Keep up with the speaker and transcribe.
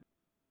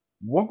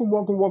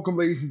Welcome,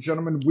 ladies and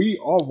gentlemen.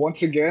 We are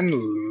once again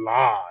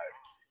live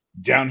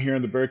down here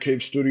in the Bear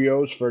Cave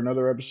Studios for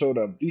another episode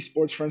of the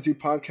Sports Frenzy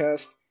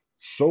podcast,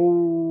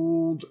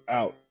 Sold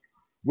Out.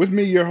 With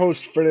me, your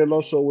host, Fede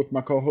Loso, with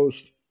my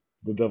co-host,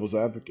 the Devil's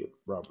Advocate,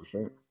 Robert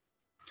Fant.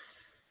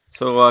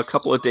 So a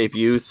couple of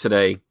debuts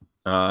today.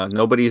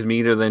 Nobody's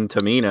meaner than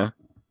Tamina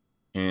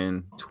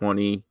in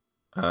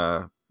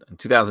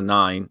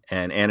 2009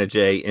 and Anna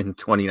Jay in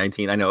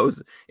 2019. I know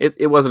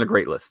it wasn't a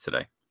great list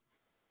today.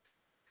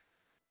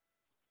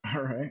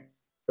 All right.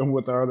 And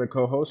with our other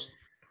co-host,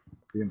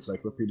 the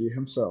encyclopedia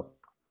himself,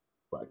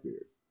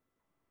 Blackbeard.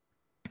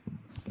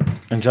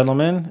 And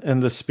gentlemen, in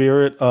the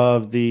spirit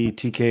of the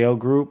TKO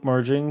group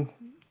merging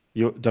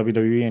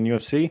WWE and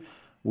UFC,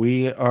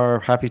 we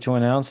are happy to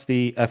announce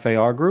the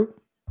FAR group.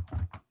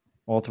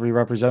 All three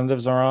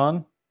representatives are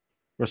on.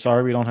 We're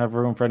sorry we don't have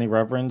room for any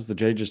reverends. The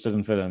J just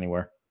didn't fit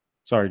anywhere.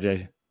 Sorry,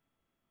 Jay.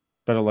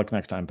 Better luck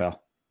next time,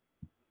 pal.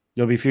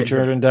 You'll be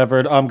future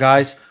endeavored.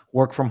 Guys,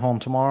 work from home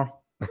tomorrow.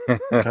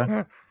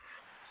 Okay.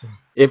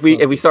 If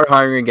we start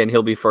hiring again,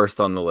 he'll be first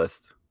on the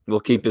list. We'll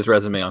keep his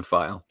resume on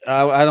file.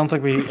 I don't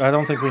think we need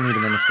a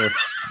minister.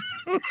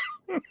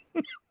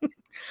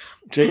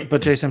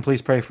 But Jason,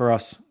 please pray for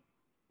us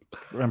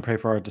and pray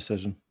for our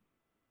decision.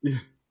 Yeah.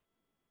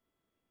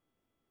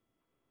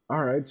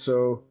 All right,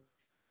 so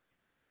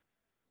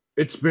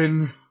it's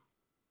been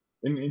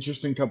an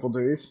interesting couple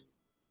days.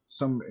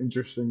 Some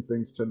interesting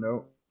things to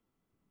note.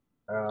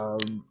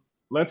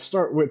 Let's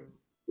start with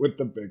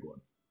the big one.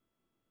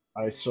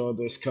 I saw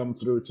this come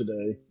through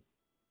today.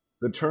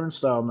 The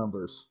turnstile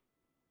numbers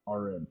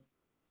are in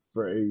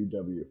for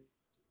AEW.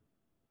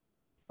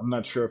 I'm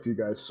not sure if you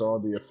guys saw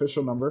the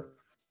official number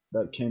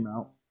that came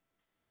out.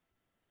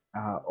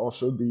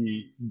 Also,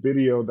 the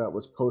video that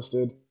was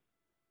posted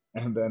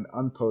and then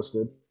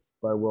unposted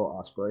by Will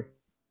Ospreay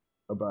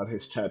about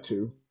his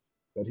tattoo,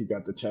 that he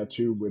got the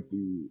tattoo with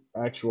the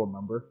actual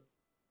number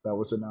that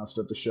was announced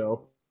at the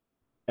show,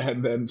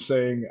 and then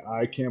saying,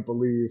 "I can't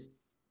believe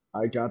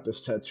I got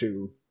this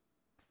tattoo,"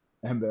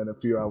 and then a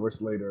few hours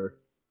later,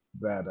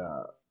 that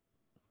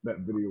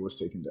video was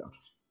taken down.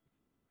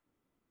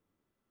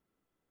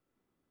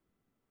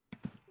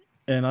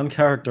 And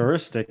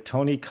uncharacteristic,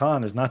 Tony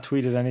Khan has not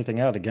tweeted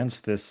anything out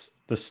against this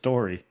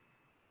story.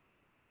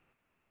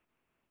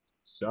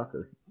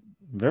 Shocker.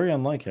 Very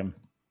unlike him.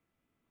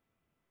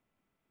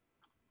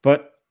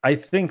 But I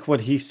think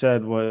what he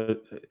said was,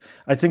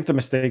 I think the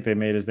mistake they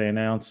made is they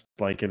announced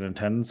like an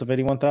attendance of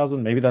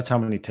 81,000. Maybe that's how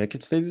many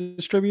tickets they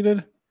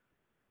distributed.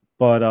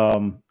 But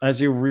as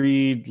you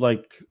read,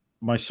 like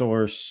my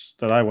source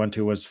that I went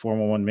to was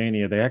 411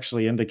 Mania, they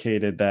actually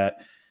indicated that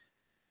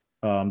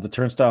the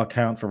turnstile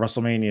count for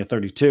WrestleMania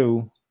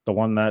 32, the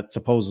one that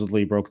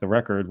supposedly broke the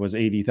record, was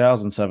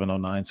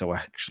 80,709. So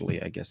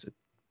actually, I guess it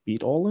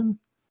beat All In,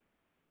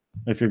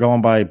 if you're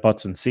going by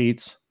butts and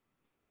seats.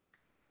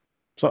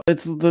 So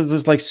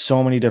there's like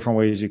so many different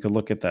ways you could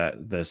look at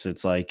this.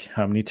 It's like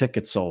how many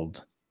tickets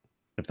sold.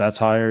 If that's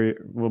higher,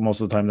 well,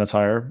 most of the time that's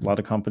higher. A lot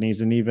of companies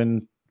and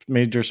even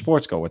major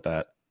sports go with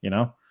that. You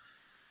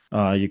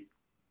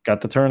got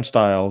the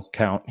turnstile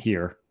count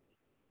here.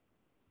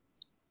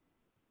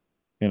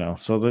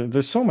 So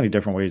there's so many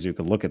different ways you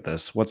could look at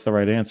this. What's the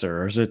right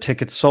answer? Or is it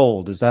tickets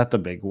sold? Is that the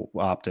big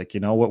optic?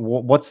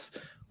 What's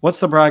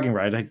the bragging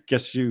right? I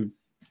guess I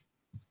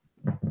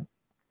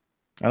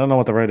don't know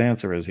what the right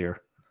answer is here.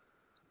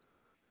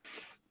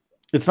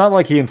 It's not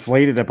like he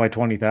inflated it by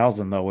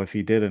 20,000, though, if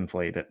he did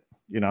inflate it,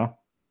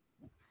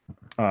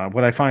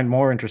 What I find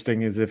more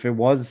interesting is if it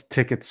was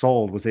tickets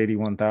sold was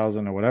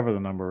 81,000 or whatever the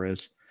number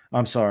is.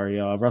 I'm sorry.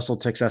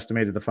 WrestleTix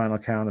estimated the final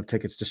count of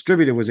tickets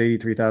distributed was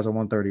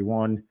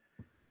 83,131.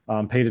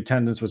 Paid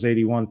attendance was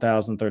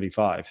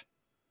 81,035.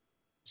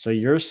 So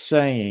you're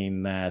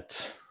saying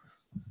that...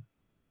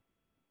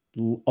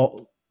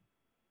 Oh,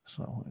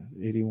 so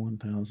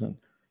 81,000.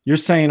 You're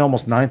saying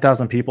almost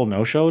 9,000 people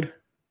no-showed?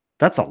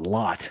 That's a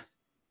lot.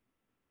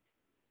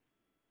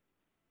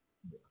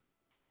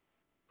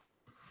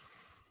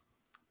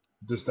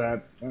 Does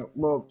that,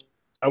 well,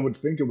 I would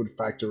think it would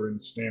factor in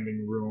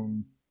standing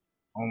room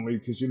only,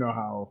 because you know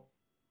how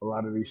a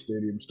lot of these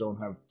stadiums don't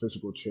have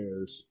physical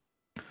chairs.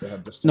 They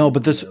have just no,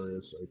 but this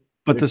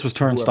was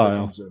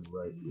turnstile,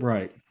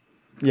 right?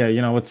 Yeah,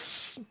 and I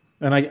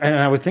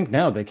would think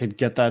now they could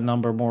get that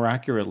number more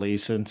accurately,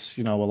 since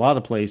a lot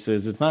of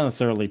places it's not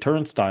necessarily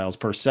turnstiles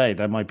per se.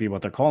 That might be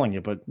what they're calling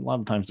it, but a lot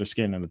of times they're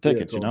scanning the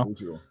tickets.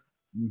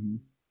 Mm-hmm.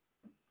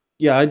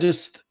 Yeah, I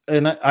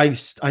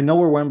know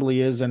where Wembley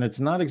is, and it's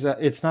not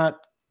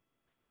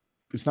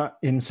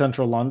in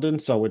central London,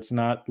 so it's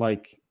not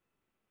like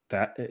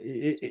that.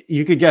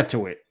 You could get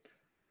to it.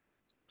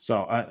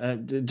 So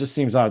it just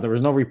seems odd. There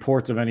was no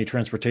reports of any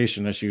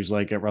transportation issues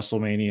like at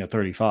WrestleMania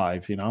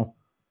 35,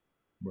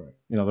 Right.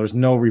 There's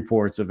no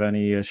reports of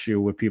any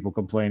issue with people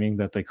complaining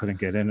that they couldn't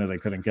get in or they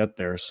couldn't get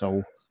there.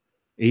 So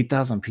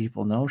 8,000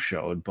 people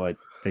no-showed, but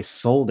they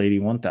sold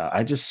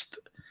 81,000.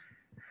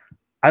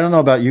 I don't know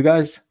about you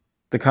guys.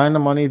 The kind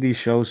of money these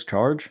shows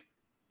charge,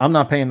 I'm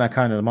not paying that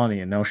kind of money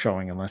and no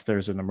showing unless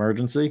there's an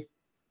emergency.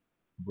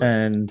 Right.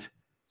 And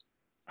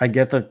I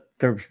get that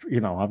there,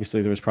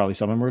 obviously there was probably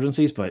some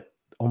emergencies, but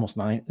almost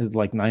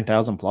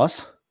 9,000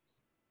 plus.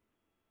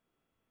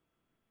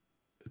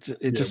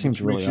 It just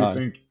seems which really makes you odd.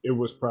 think it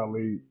was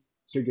probably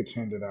tickets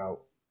handed out,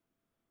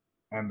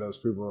 and those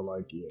people were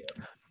like, "Yeah,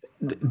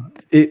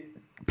 It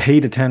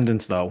paid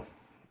attendance though.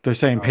 They're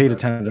saying oh, paid that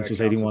attendance was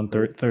counts as 81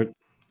 paid." 30,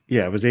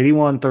 yeah, it was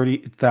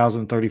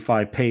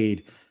 81,30,035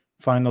 paid.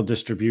 Final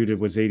distributed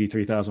was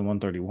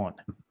 83,131.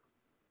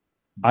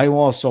 I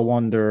also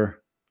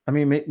wonder, I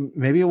mean,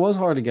 maybe it was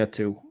hard to get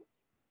to.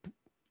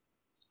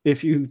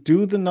 If you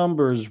do the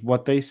numbers,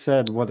 what they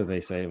said, what did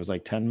they say? It was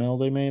like 10 mil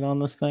they made on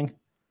this thing.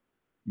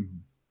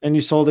 Mhm. And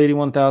you sold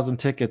 81,000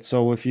 tickets.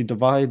 So if you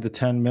divide the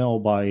 10 mil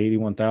by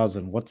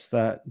 81,000, what's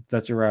that?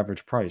 That's your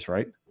average price,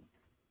 right?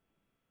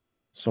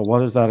 So what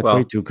does that Well,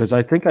 equate to? Because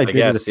I think I I did it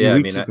a guess, few yeah. I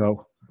weeks mean,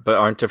 ago. but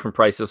aren't different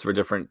prices for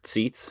different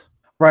seats?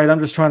 Right. I'm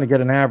just trying to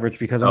get an average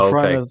because I'm Oh,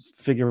 trying okay. to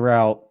figure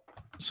out.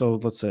 So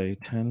let's say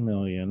 10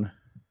 million.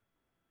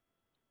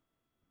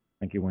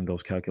 Thank you,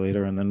 Windows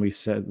calculator. And then they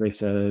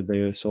said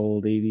they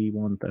sold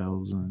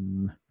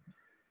 81,000.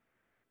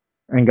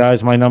 And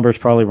guys, my number is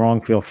probably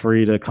wrong. Feel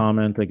free to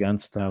comment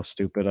against how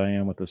stupid I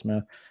am with this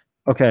math.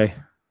 Okay.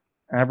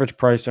 Average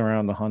price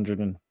around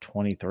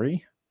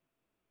 123.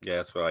 Yeah,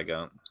 that's what I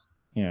got.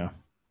 Yeah.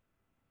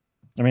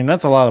 I mean,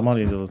 that's a lot of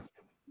money to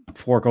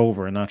fork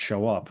over and not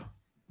show up.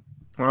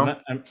 Well,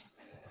 I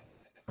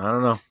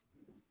don't know.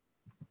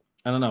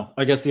 I don't know.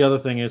 I guess the other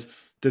thing is,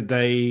 did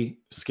they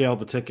scale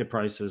the ticket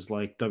prices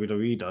like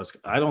WWE does?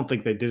 I don't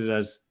think they did it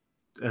as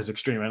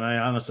extreme, and I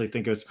honestly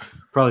think it was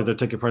probably their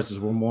ticket prices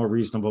were more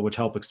reasonable, which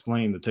helped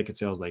explain the ticket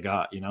sales they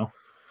got.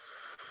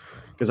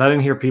 Because I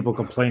didn't hear people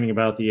complaining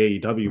about the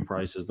AEW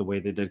prices the way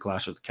they did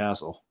Clash at the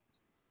Castle.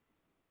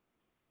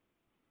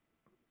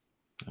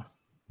 Yeah.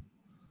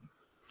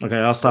 Okay,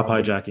 I'll stop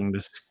hijacking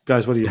this,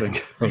 guys. What do you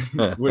think?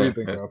 What do you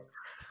think, Rob?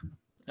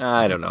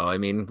 I don't know. I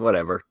mean,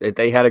 whatever.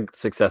 They had a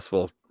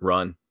successful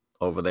run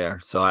over there,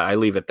 so I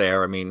leave it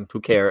there. I mean, who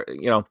cares?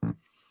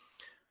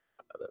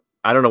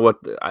 I don't know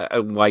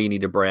why you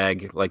need to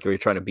brag like you're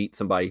trying to beat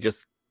somebody.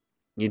 Just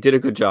you did a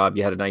good job.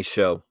 You had a nice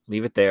show.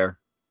 Leave it there.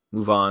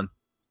 Move on.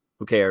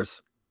 Who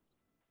cares?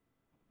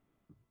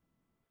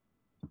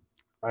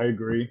 I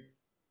agree.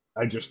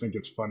 I just think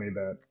it's funny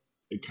that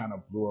it kind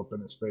of blew up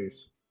in his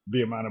face,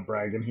 the amount of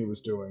bragging he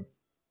was doing,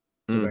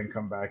 to then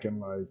come back and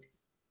like,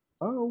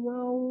 oh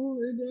well,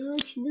 it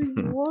actually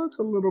was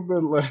a little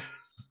bit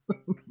less.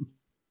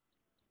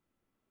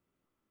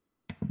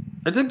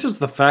 I think just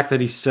the fact that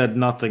he said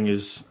nothing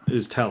is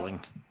telling.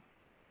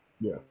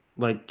 Yeah.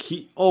 Like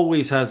he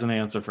always has an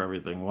answer for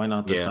everything. Why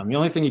not this time? The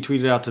only thing he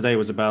tweeted out today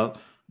was about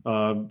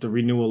the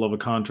renewal of a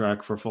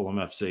contract for Fulham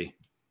FC.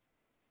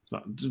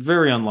 So it's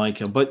very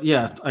unlike him. But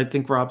yeah, I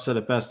think Rob said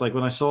it best. Like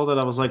when I saw that,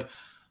 I was like,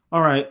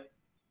 all right,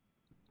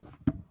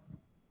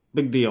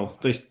 big deal.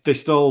 They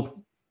still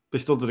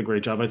did a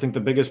great job. I think the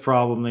biggest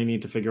problem they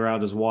need to figure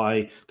out is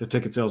why the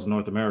ticket sales in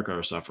North America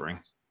are suffering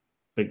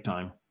big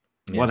time.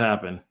 Yeah. What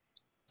happened?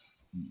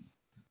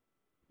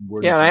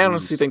 Yeah, I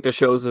honestly think the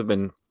shows have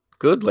been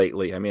good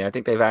lately. I mean, I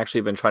think they've actually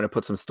been trying to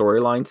put some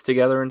storylines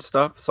together and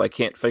stuff. So I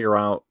can't figure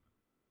out,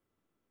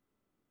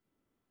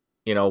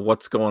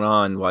 what's going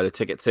on, why the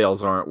ticket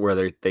sales aren't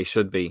where they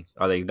should be.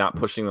 Are they not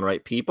pushing the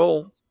right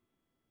people?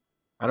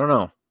 I don't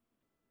know.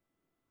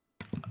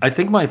 I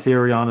think my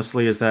theory,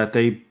 honestly, is that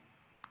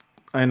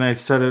and I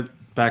said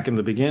it back in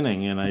the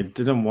beginning, and I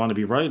didn't want to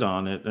be right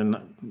on it, and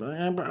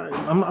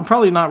I'm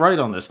probably not right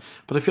on this,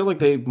 but I feel like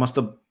they must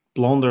have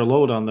blown their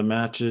load on the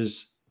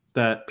matches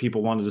that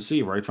people wanted to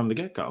see right from the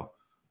get-go.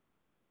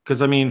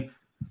 Because, I mean,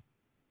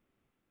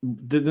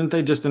 didn't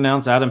they just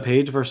announce Adam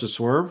Page versus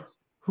Swerve?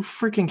 Who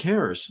freaking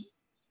cares?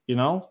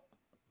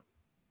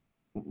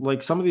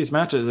 Like some of these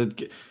matches,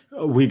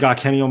 we got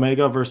Kenny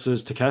Omega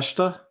versus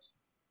Takeshita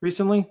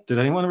recently. Did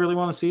anyone really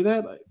want to see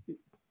that?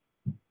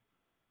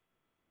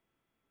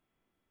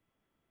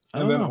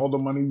 And then all the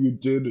money you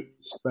did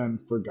spend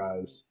for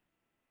guys,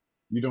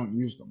 you don't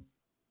use them.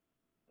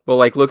 Well,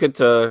 like look at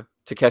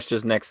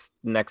Takeshita's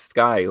next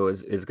guy who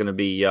is going to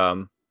be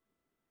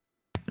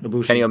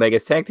Kenny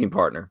Omega's tag team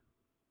partner,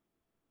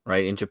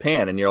 right, in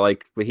Japan, and you're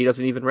like, but he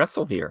doesn't even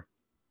wrestle here.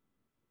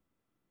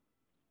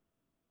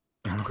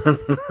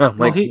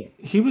 Well,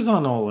 he was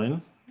on All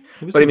In.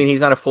 But I mean, he's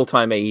not a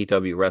full-time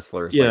AEW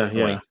wrestler.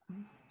 Yeah.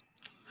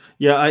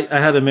 I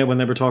had to admit, when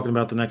they were talking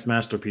about the next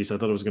masterpiece, I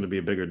thought it was going to be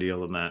a bigger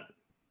deal than that.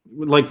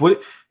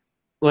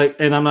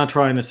 And I'm not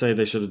trying to say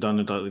they should have done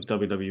it at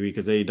WWE,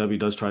 because AEW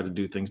does try to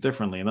do things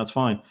differently, and that's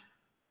fine.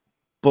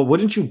 But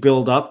wouldn't you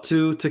build up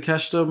to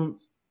Takeshita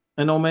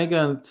and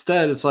Omega?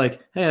 Instead, it's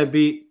like, hey, I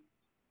beat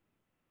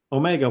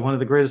Omega, one of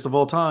the greatest of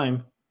all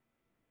time.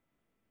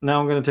 Now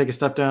I'm going to take a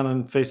step down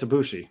and face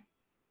Ibushi.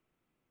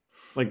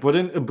 Like,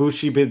 wouldn't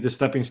Ibushi be the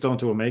stepping stone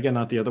to Omega,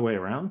 not the other way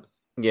around?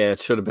 Yeah,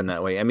 it should have been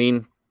that way. I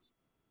mean,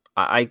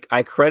 I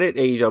credit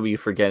AEW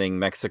for getting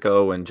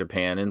Mexico and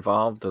Japan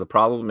involved. The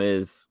problem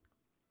is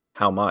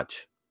how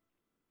much.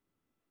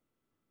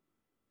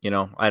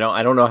 I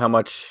don't know how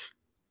much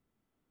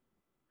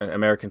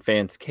American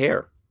fans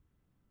care.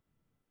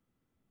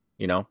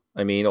 You know,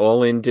 I mean,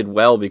 All In did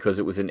well because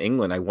it was in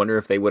England. I wonder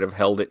if they would have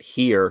held it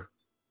here,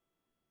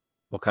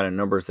 what kind of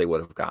numbers they would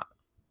have got.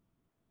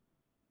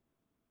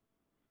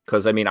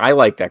 Because I mean, I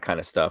like that kind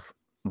of stuff,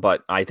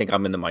 but I think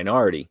I'm in the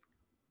minority.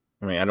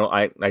 I mean,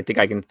 I think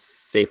I can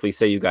safely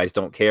say you guys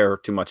don't care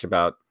too much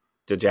about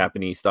the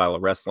Japanese style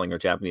of wrestling or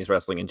Japanese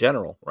wrestling in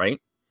general, right?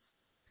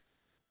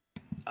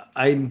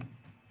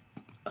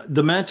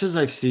 The matches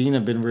I've seen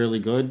have been really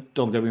good.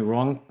 Don't get me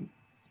wrong.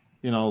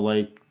 You know,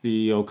 like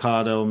the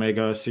Okada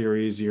Omega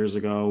series years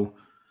ago.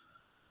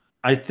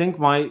 I think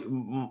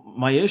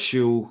my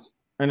issue,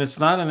 and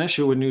it's not an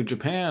issue with New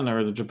Japan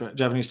or the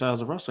Japanese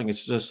styles of wrestling.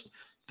 It's just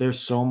there's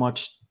so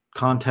much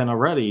content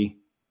already.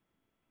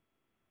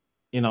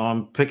 You know,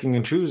 I'm picking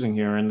and choosing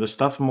here, and the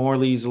stuff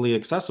more easily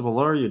accessible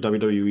are your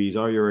WWEs,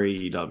 are your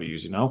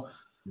AEWs. You know,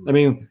 I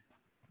mean,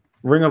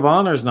 Ring of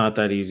Honor is not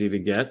that easy to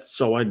get,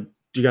 so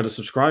you got to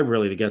subscribe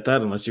really to get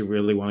that, unless you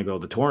really want to go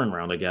the touring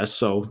round, I guess.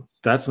 So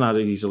that's not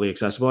easily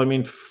accessible. I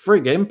mean,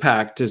 Frig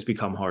Impact has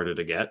become harder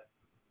to get.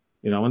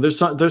 You know, and there's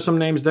some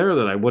names there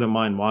that I wouldn't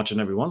mind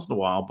watching every once in a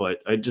while, but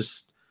I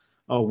just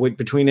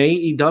between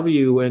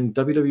AEW and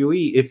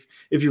WWE,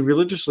 if you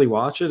religiously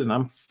watch it, and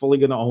I'm fully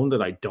going to own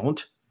that I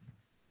don't,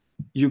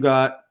 you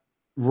got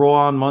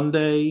Raw on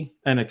Monday,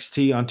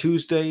 NXT on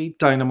Tuesday,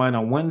 Dynamite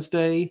on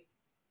Wednesday,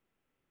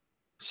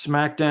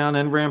 SmackDown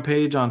and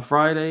Rampage on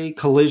Friday,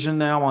 Collision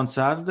now on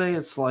Saturday.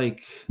 It's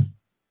like,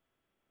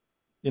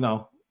 you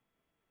know,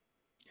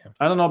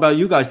 I don't know about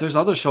you guys. There's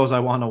other shows I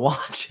want to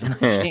watch, and I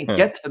can't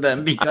get to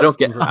them because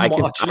I'm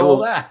watching all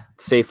that.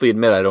 Safely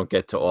admit I don't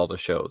get to all the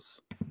shows.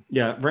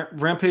 Yeah,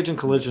 Rampage and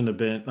Collision have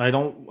been. I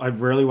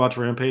rarely watch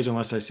Rampage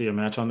unless I see a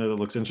match on there that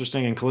looks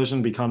interesting, and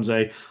Collision becomes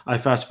I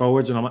fast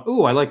forwards and I'm like,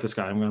 ooh, I like this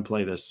guy. I'm going to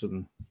play this.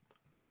 And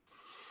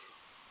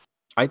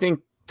I think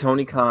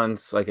Tony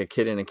Khan's like a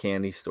kid in a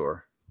candy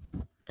store,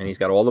 and he's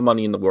got all the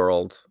money in the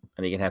world,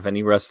 and he can have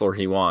any wrestler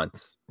he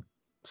wants.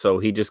 So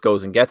he just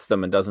goes and gets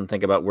them and doesn't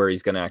think about where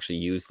he's going to actually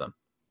use them.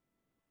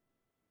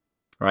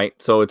 Right?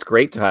 So it's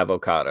great to have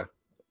Okada.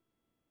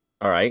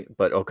 All right.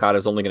 But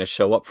Okada's only going to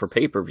show up for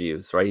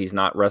pay-per-views, right? He's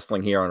not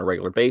wrestling here on a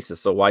regular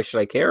basis. So why should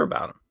I care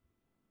about him?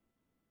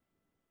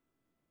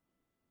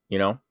 You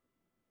know?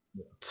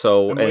 Yeah.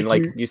 So, and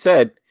like you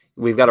said,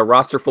 we've got a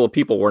roster full of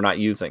people we're not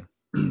using.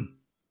 And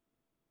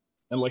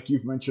like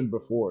you've mentioned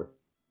before,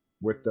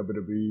 with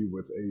WWE,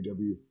 with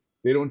AEW,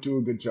 they don't do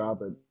a good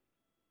job at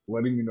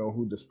letting you know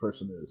who this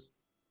person is,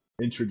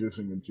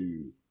 introducing them to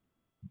you,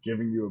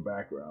 giving you a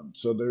background.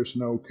 So there's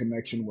no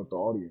connection with the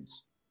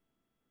audience.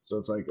 So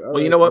it's like, all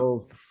right, you know what?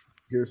 Well,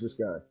 here's this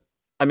guy.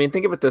 I mean,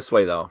 think of it this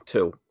way, though,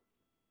 too.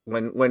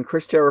 When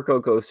Chris Jericho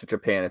goes to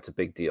Japan, it's a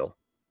big deal,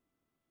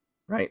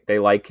 right? They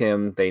like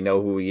him. They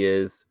know who he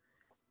is.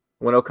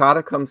 When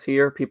Okada comes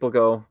here, people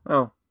go,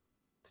 oh,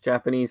 the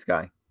Japanese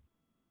guy.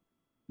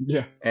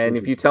 Yeah. And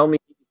if you tell me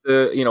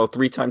the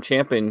 3-time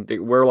champion,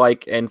 we're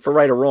like, and for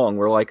right or wrong,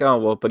 we're like, oh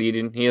well, but he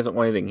hasn't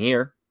won anything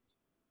here.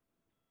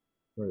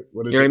 Right.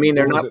 You know what I mean?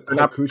 They're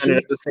not presented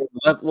at the same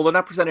level. Well, they're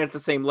not presented at the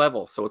same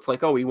level. So it's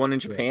like, oh, he won in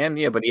Japan,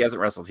 yeah, but he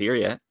hasn't wrestled here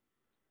yet.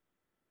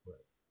 Right.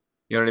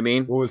 You know what I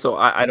mean? So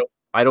I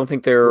don't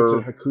think they're. Was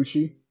it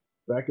Hakushi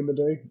back in the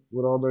day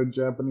with all the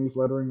Japanese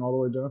lettering all the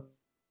way down?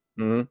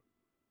 Mm-hmm.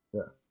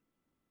 Yeah.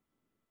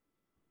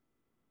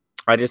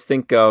 I just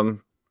think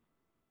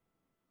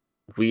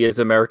we as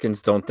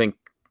Americans don't think,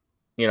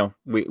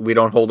 we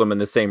don't hold them in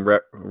the same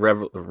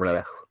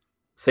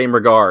same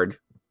regard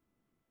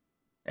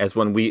as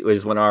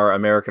when our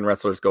American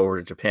wrestlers go over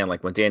to Japan.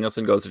 Like when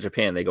Danielson goes to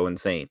Japan, they go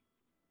insane,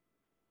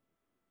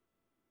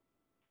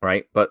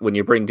 right? But when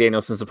you bring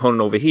Danielson's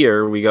opponent over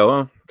here, we go,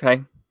 oh,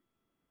 okay.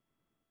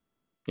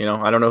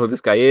 I don't know who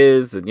this guy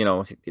is, and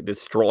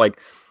this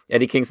like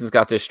Eddie Kingston's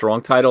got this strong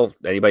title.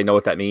 Anybody know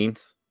what that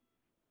means?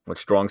 What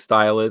strong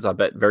style is? I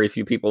bet very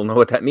few people know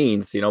what that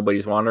means, but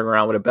he's wandering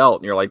around with a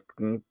belt, and you're like,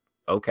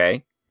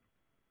 okay.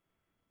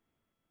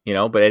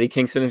 But Eddie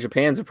Kingston in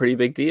Japan's a pretty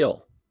big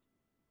deal.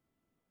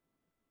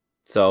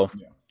 So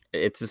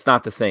it's just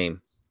not the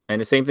same. And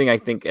the same thing, I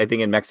think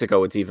in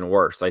Mexico, it's even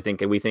worse. I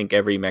think we think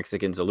every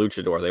Mexican's a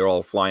luchador. They're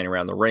all flying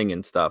around the ring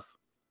and stuff.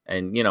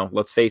 And,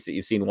 let's face it,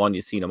 you've seen one,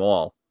 you've seen them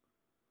all.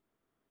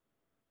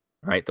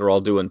 Right? They're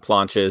all doing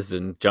planches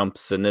and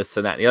jumps and this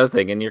and that and the other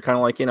thing. And you're kind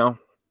of like,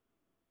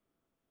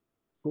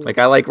 like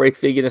I like Ray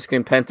Fiennes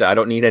and Penta. I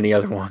don't need any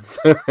other ones.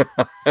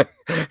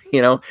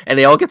 And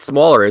they all get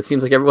smaller. It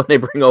seems like everyone they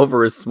bring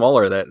over is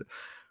smaller. That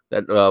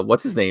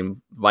what's his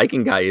name?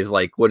 Viking guy is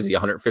like, what is he,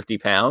 150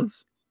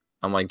 pounds?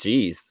 I'm like,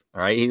 geez.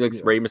 All right. He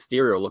looks Rey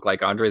Mysterio look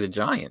like Andre the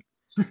Giant.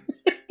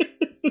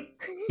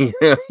 You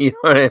know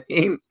what I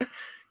mean?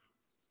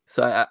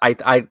 So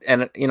I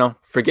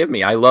forgive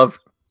me. I love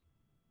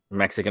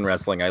Mexican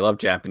wrestling. I love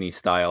Japanese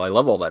style. I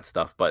love all that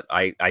stuff. But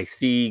I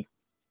see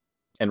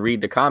and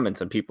read the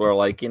comments, and people are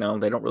like, they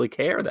don't really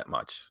care that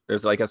much.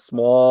 There's like a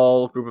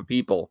small group of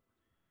people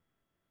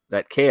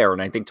that care,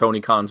 and I think Tony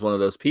Khan's one of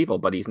those people,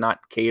 but he's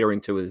not catering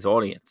to his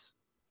audience.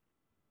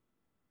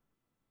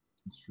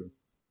 That's true.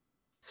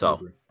 So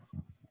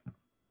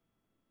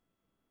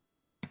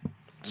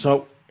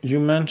You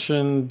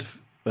mentioned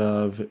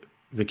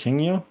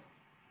Vikingo,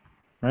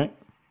 right?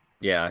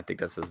 Yeah, I think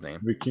that's his name.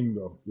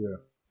 Vikingo, yeah.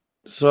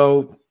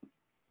 So,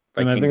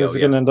 and I think this is Vikingo,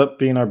 going to end up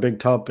being our big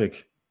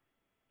topic.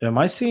 Am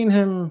I seeing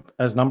him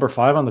as number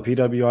 5 on the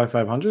PWI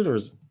 500, or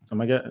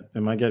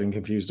am I getting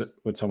confused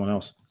with someone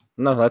else?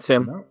 No, that's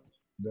him. No,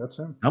 that's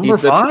him. Number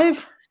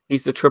 5?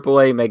 He's the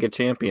AAA mega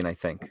champion, I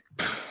think.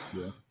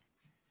 Yeah.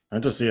 I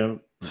just see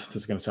him. This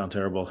is going to sound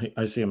terrible.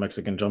 I see a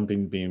Mexican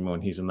jumping beam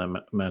when he's in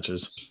the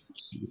matches.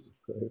 Jesus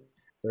Christ.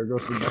 There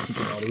goes the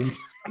Mexican audience.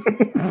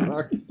 For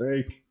fuck's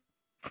sake.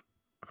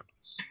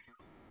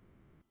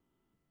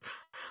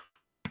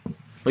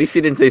 At least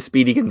he didn't say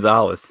Speedy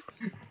Gonzalez.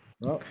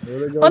 Oh, there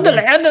they go.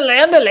 Ándale,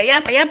 ándale, ándale,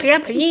 yapa, yapa,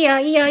 yapa,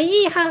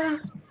 yeah.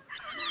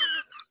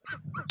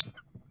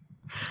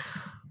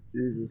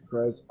 Jesus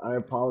Christ. I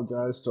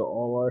apologize to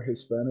all our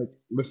Hispanic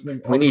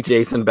listening. We need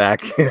Jason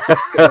back.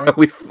 Our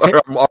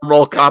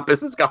moral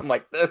compass has gone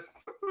like this.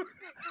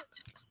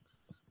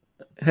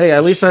 Hey,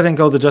 at least I didn't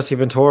go the Jesse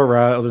Ventura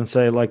route and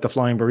say like the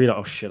flying burrito.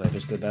 Oh shit, I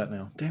just did that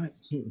now. Damn it.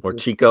 Or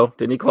Chico.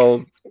 Didn't he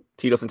call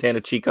Tito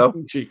Santana Chico?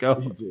 Chico.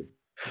 He did.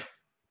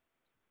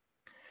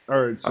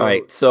 All right. All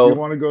right. So you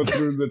want to go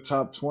through the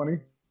top 20?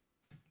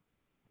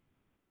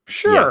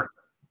 Sure. Yeah.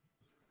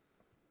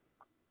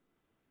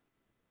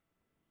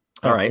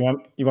 All right.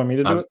 You want me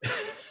to do it?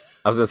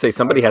 I was going to say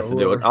somebody has to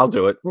do it. I'll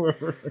do it. All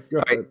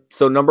right.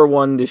 So number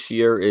 1 this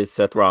year is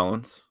Seth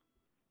Rollins.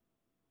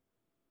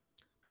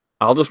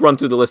 I'll just run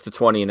through the list of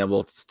 20 and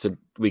then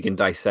we can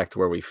dissect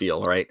where we feel.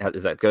 All right.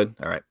 Is that good?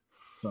 All right.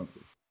 Sounds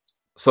good.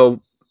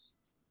 So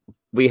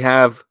we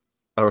have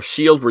a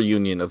Shield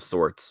reunion of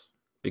sorts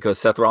because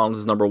Seth Rollins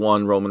is number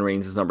 1, Roman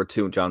Reigns is number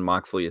 2, and Jon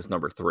Moxley is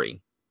number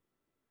 3.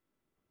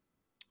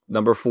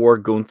 Number 4,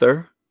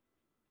 Gunther.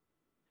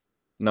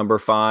 Number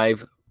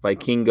 5,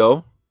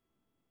 Vikingo.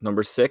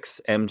 Number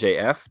 6,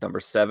 MJF. Number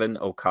 7,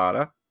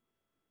 Okada.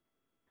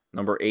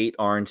 Number 8,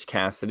 Orange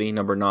Cassidy.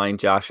 Number 9,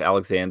 Josh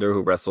Alexander,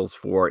 who wrestles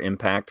for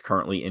Impact,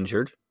 currently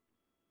injured.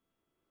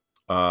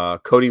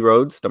 Cody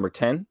Rhodes, number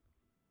 10.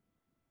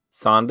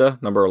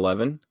 Sonda, number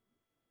 11.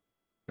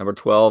 Number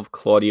 12,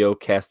 Claudio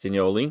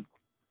Castagnoli.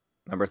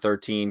 Number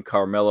 13,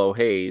 Carmelo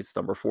Hayes.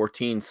 Number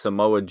 14,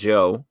 Samoa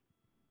Joe.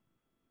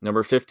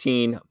 Number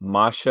 15,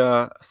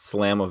 Masha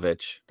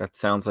Slamovich. That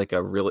sounds like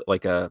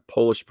a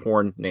Polish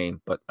porn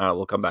name, but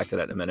we'll come back to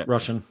that in a minute.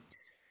 Russian.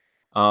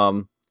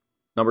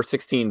 Number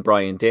 16,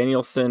 Bryan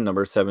Danielson.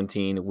 Number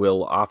 17,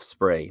 Will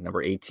Ospreay.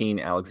 Number 18,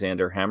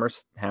 Alexander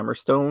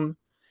Hammerstone.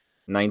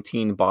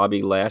 19,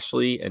 Bobby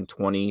Lashley. And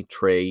 20,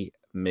 Trey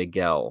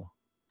Miguel.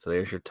 So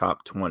there's your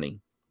top 20.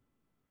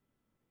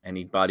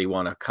 Anybody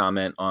want to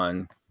comment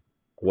on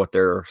what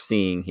they're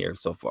seeing here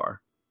so far?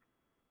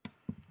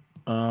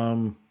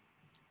 I'm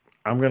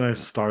going to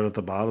start at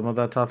the bottom of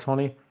that top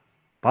 20.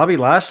 Bobby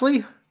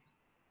Lashley?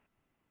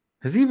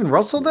 Has he even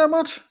wrestled that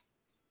much?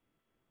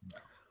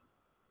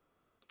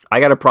 I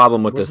got a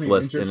problem with this Wasn't he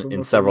list injured in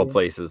for several most of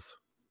places.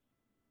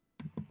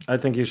 I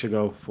think you should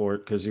go for it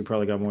because you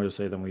probably got more to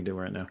say than we do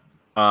right now.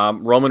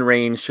 Roman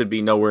Reigns should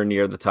be nowhere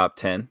near the top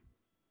 10.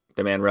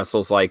 The man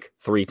wrestles like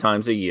 3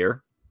 times a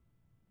year.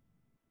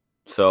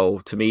 So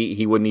to me,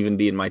 he wouldn't even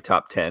be in my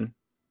top 10.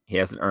 He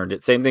hasn't earned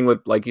it. Same thing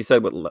with, like you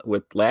said,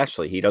 with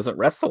Lashley. He doesn't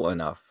wrestle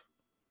enough.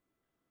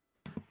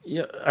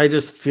 Yeah, I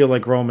just feel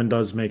like Roman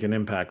does make an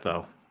impact,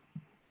 though.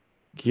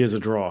 He is a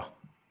draw.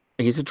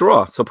 He's a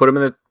draw. So put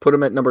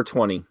him at number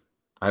 20.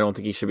 I don't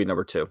think he should be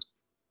number 2.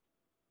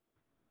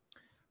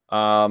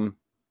 I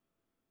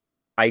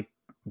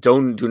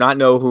do not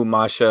know who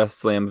Masha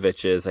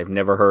Slamovich is. I've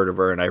never heard of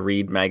her, and I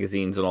read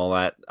magazines and all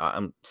that.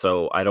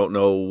 So I don't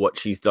know what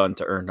she's done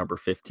to earn number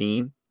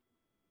 15.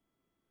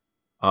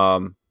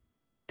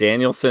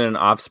 Danielson and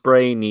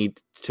Ospreay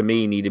need to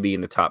be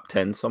in the top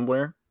 10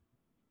 somewhere.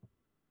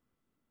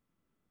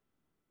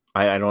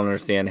 I don't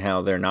understand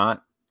how they're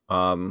not.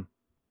 And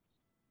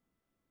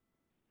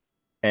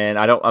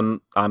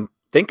I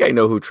think I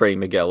know who Trey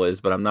Miguel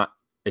is, but I'm not.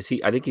 Is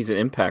he? I think he's an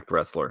Impact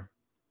wrestler.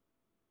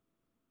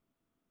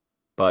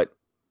 But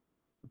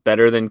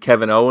better than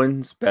Kevin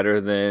Owens,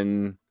 better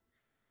than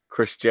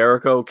Chris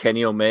Jericho,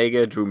 Kenny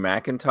Omega, Drew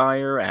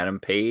McIntyre, Adam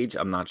Page.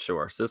 I'm not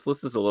sure. So this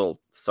list is a little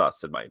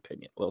sus, in my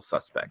opinion, a little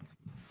suspect.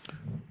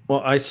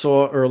 Well, I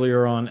saw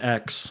earlier on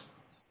X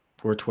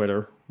or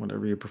Twitter,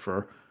 whatever you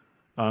prefer.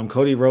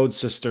 Cody Rhodes'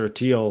 sister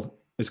Teal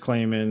is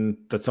claiming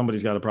that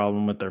somebody's got a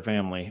problem with their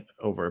family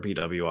over a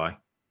PWI.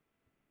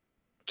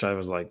 Which I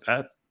was like,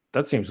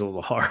 that seems a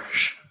little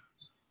harsh.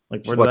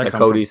 Like, where did that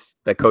come from?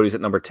 That Cody's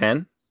at number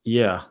 10?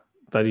 Yeah,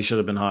 that he should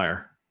have been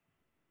higher.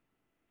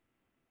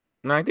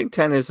 No, I think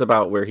 10 is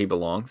about where he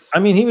belongs. I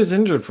mean, he was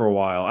injured for a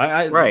while.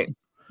 Right.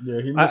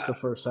 Yeah, he missed the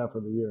first half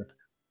of the year.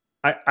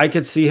 I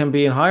could see him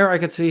being higher. I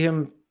could see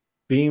him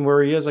being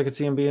where he is. I could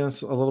see him being a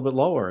little bit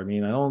lower. I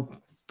mean, I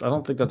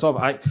don't think that's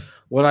all.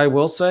 What I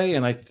will say,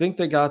 and I think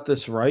they got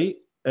this right,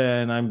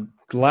 and I'm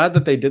glad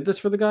that they did this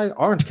for the guy.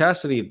 Orange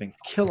Cassidy had been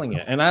killing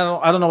it, and I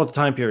don't know what the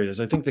time period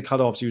is. I think the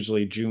cutoff's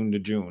usually June to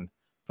June,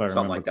 if I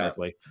remember like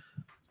correctly.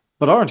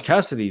 But Orange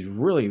Cassidy's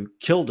really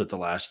killed it the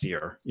last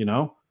year. You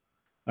know,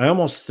 I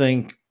almost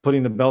think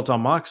putting the belt on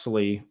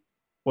Moxley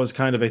was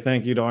kind of a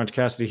thank you to Orange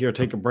Cassidy. Here,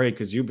 take a break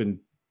because you've been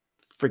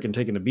freaking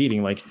taking a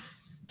beating. Like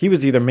he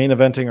was either main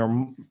eventing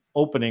or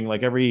opening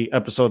like every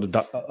episode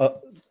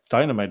of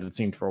Dynamite, it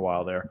seemed, for a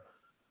while there.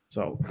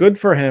 So good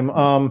for him.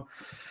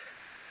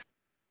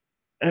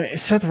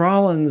 Seth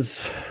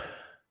Rollins,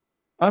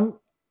 I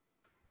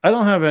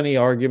don't have any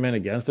argument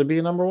against it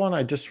being number one.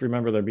 I just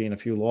remember there being a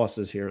few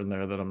losses here and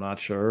there that I'm not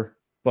sure,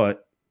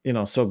 but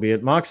so be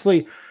it.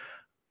 Moxley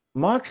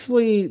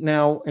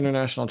now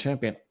international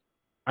champion.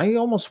 I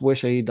almost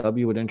wish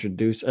AEW would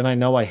introduce, and I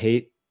know I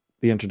hate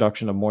the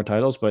introduction of more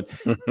titles, but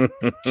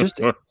just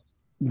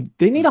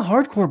they need a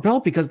hardcore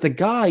belt because the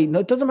guy,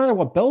 it doesn't matter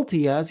what belt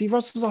he has, he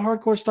wrestles a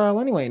hardcore style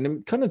anyway, and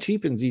it kind of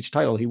cheapens each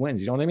title he wins.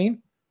 You know what I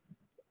mean?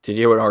 Did you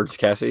hear what Orange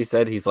Cassidy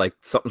said? He's like,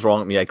 something's wrong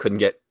with me. I couldn't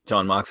get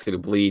John Moxley to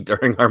bleed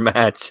during our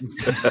match.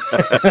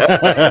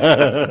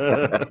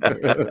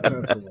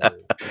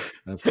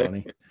 That's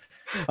funny.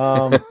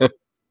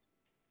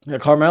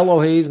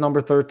 Carmelo Hayes,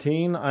 number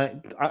 13.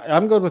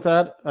 I'm good with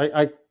that.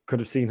 I could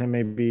have seen him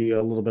maybe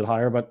a little bit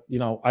higher, but I'm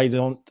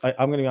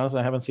going to be honest.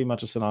 I haven't seen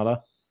much of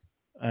Sonata.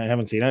 I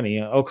haven't seen any.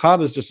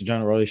 Okada's just a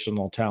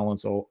generational talent,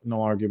 so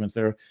no arguments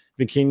there.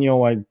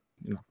 Vikingo,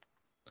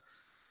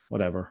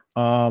 whatever.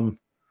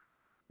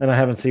 And I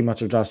haven't seen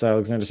much of Josh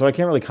Alexander, so I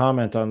can't really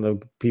comment on the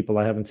people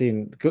I haven't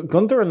seen.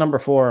 Gunther at number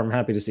 4, I'm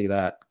happy to see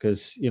that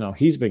because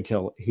he's been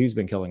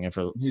killing it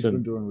for he's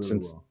been doing really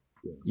well.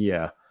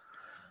 Yeah.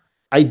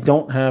 I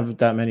don't have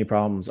that many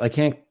problems.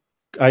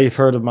 I've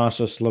heard of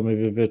Masha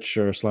Slamovich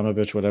or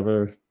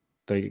Slamovich,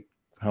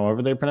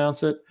 however they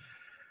pronounce it.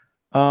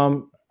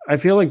 I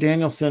feel like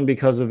Danielson,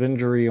 because of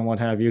injury and what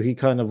have you, he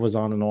kind of was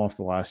on and off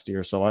the last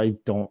year. So I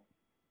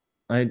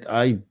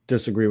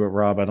disagree with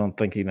Rob. I don't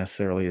think he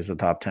necessarily is the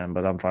top 10,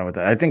 but I'm fine with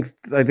that. I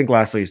think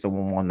Lashley's the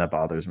one that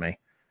bothers me.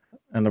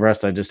 And the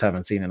rest I just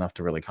haven't seen enough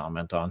to really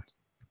comment on.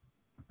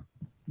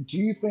 Do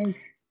you think,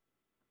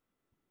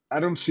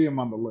 I don't see him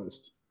on the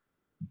list,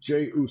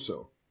 Jey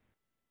Uso,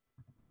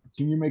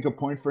 can you make a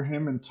point for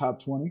him in top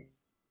 20?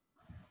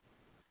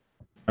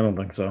 I don't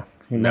think so.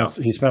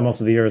 He spent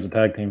most of the year as a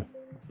tag team.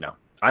 No.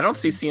 I don't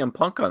see CM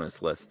Punk on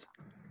this list.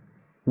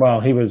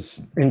 Well, he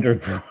was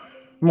injured for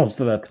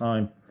most of that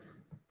time.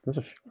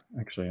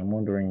 Actually, I'm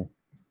wondering.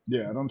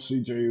 Yeah, I don't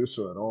see Jey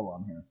Uso at all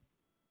on here.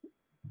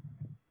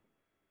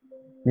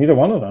 Neither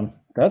one of them.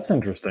 That's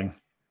interesting.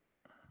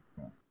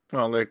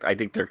 Well, I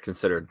think they're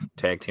considered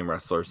tag team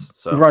wrestlers.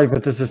 So right,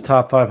 but this is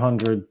top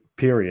 500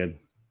 period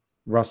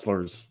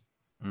wrestlers.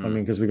 I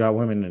mean, because we got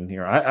women in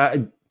here.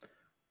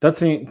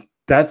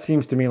 That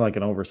seems to me like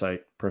an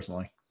oversight,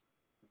 personally.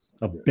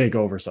 A big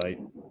oversight.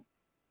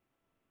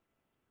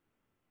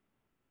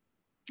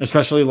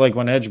 Especially like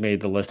when Edge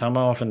made the list. How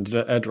often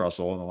did Edge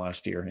wrestle in the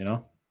last year,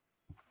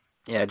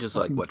 Yeah, just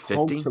like, what, 50?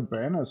 Colt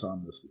Cabana's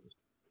on this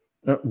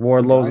list.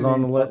 Wardlow's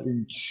on the list.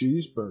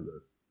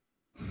 Cheeseburger.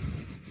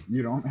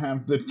 You don't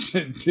have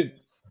the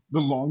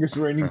longest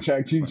reigning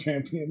tag team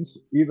champions,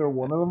 either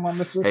one of them on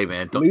this list. Hey,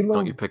 man,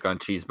 don't you pick on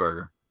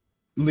Cheeseburger.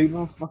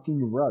 Lilo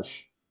fucking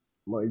Rush.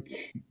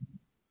 Like,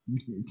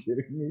 you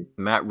kidding me?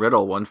 Matt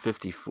Riddle,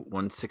 164.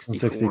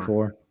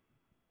 164.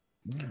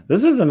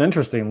 This is an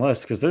interesting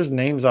list because there's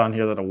names on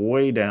here that are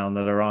way down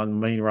that are on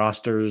main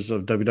rosters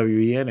of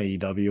WWE and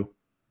AEW.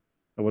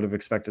 I would have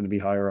expected to be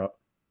higher up.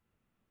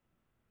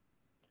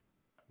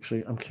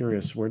 Actually, I'm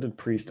curious. Where did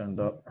Priest end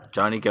up?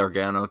 Johnny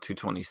Gargano,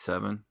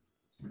 227.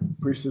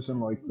 Priest is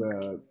in like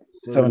the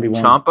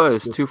 71. Ciampa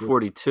is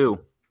 242.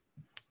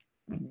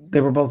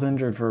 They were both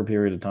injured for a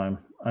period of time.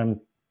 I'm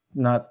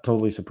not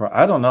totally surprised.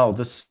 I don't know.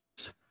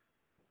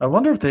 I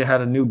wonder if they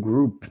had a new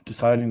group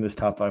deciding this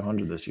top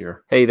 500 this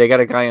year. Hey, they got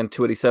a guy on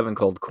 287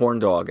 called Corn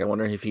Dog. I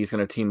wonder if he's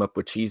going to team up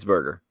with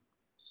Cheeseburger.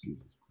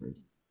 Jesus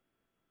Christ.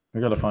 We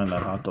got to find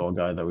that hot dog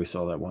guy that we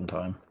saw that one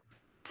time.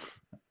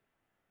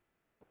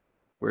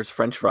 Where's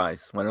French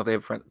fries? Why don't they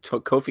have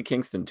Kofi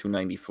Kingston,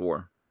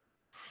 294.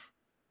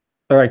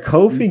 All right,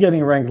 Kofi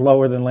getting ranked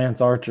lower than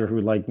Lance Archer,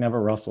 who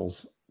never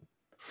wrestles.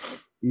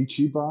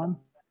 Ichiban?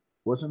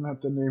 Wasn't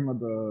that the name of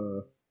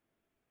the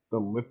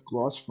lip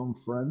gloss from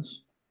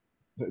Friends?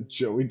 That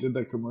Joey did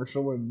that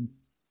commercial in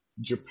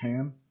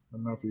Japan? I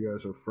don't know if you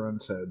guys are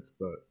Friends heads,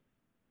 but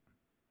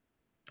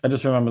I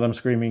just remember them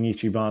screaming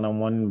Ichiban on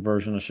one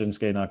version of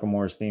Shinsuke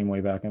Nakamura's theme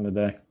way back in the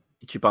day.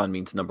 Ichiban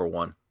means number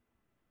 1.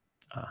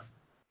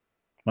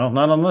 Well,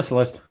 not on this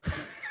list.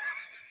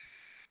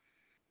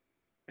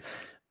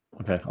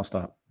 Okay, I'll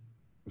stop.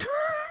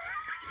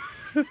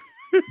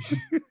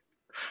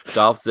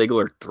 Dolph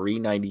Ziggler,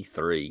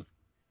 393.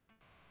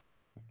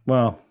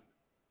 Well,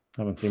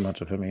 haven't seen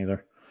much of him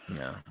either.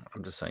 Yeah,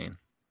 I'm just saying.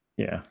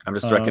 Yeah. I'm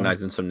just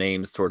recognizing some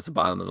names towards the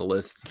bottom of the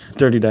list.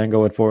 Dirty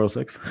Dango at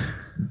 406.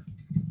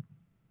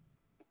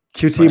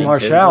 QT Sonny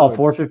Marshall, Kiss,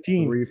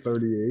 415.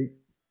 338.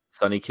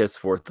 Sonny Kiss,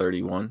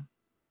 431.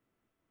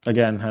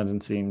 Again,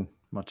 hadn't seen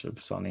much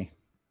of Sonny.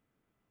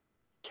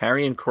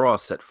 Karrion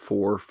Kross at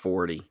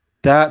 440.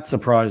 That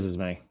surprises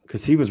me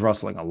because he was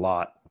wrestling a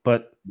lot.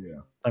 But,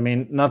 yeah, I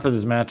mean, not that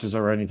his matches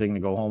are anything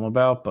to go home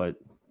about, but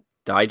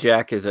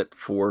Dijak is at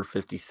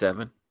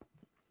 457.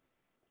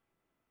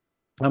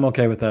 I'm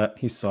okay with that.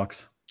 He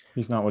sucks.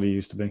 He's not what he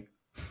used to be.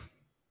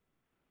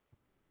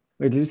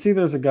 Wait, did you see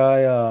there's a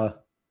guy oh,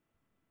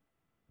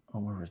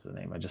 where was the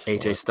name? I just saw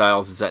AJ it.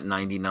 Styles is at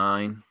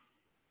 99.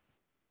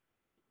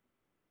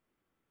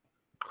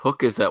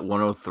 Hook is at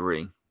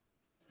 103.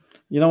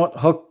 You know what?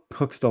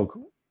 Hook's still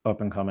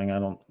up and coming. I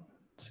don't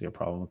see a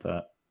problem with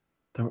that.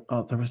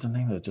 There was a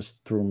name that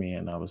just threw me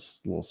and I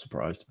was a little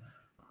surprised.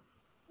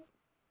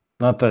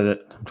 Not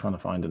that I'm trying to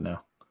find it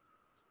now.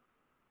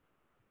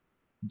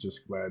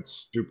 Just glad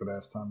stupid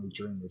ass Tommy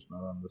Dreamer's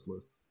not on this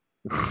list.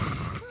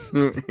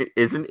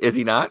 Is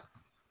he not?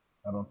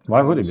 I don't think Why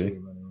I would he see be?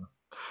 him anywhere.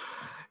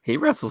 He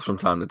wrestles from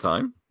time to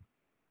time.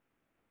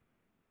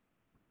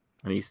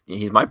 And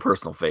he's my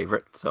personal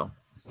favorite, so.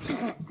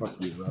 Fuck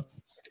you, bro.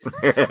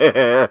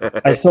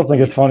 I still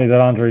think it's funny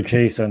that Andre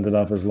Chase ended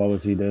up as low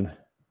as he did.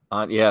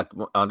 Yeah,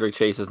 Andre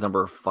Chase is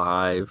number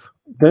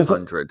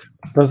 500.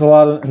 There's a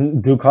lot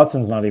of Duke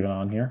Hudson's not even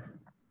on here.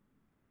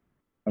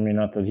 I mean,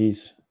 not that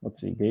he's. Let's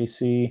see,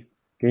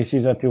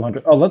 Gacy's at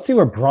 200. Oh, let's see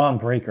where Braun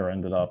Breaker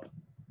ended up.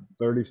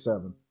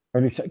 37.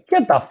 37.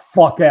 Get the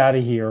fuck out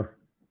of here.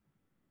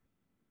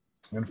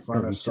 In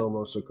front of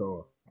Solo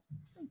Sikoa.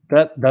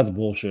 That's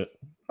bullshit.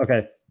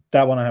 Okay,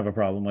 that one I have a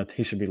problem with.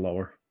 He should be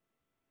lower.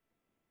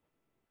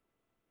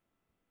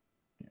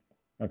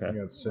 Okay.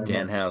 You got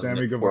Danhausen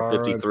Sammy at Guevara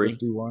at 453.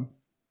 51.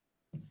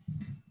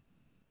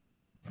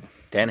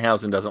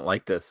 Danhausen doesn't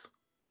like this.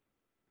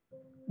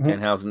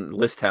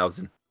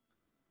 Listhausen.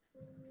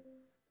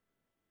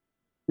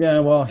 Yeah,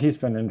 well, he's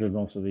been injured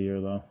most of the year,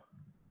 though.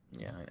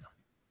 Yeah, I know.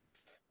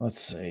 Let's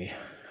see.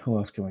 Who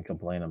else can we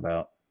complain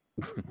about?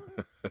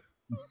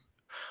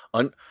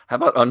 How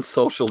about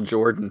Unsocial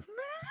Jordan?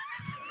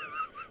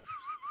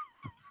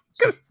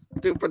 What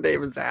stupid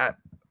name is that?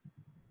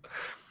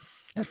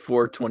 At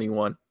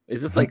 421.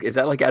 Is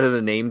that like out of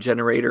the name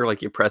generator?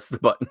 Like you press the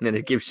button and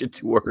it gives you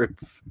 2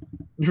 words?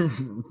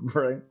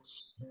 Right.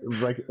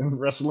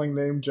 Wrestling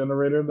name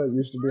generator that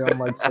used to be on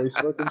like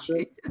Facebook and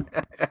shit.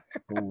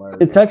 Hilarious.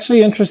 It's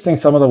actually interesting,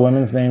 some of the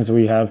women's names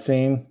we have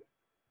seen.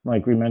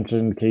 Like we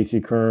mentioned Casey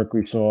Kirk.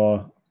 We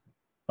saw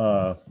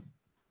Masa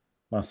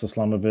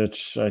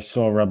Slamovich. I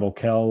saw Rebel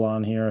Kell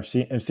on here.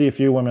 I see a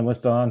few women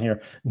listed on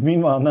here.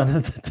 Meanwhile, none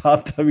of the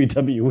top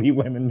WWE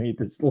women made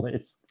this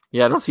list.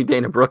 Yeah, I don't see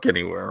Dana Brooke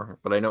anywhere,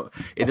 but I know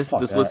this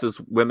list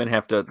is women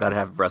that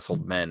have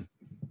wrestled men.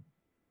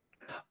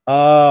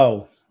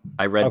 Oh,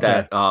 I read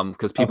that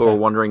because people were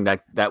wondering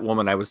that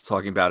woman I was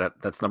talking about,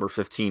 that's number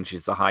 15.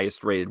 She's the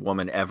highest rated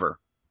woman ever.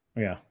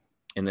 Yeah.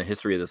 In the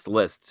history of this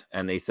list.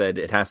 And they said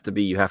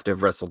you have to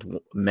have wrestled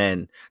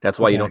men. That's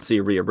why you don't see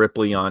Rhea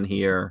Ripley on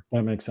here.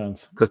 That makes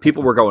sense. Because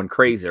people were going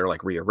crazy. They're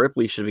like, Rhea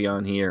Ripley should be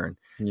on here.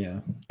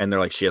 And they're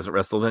like, she hasn't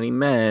wrestled any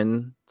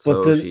men,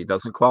 so she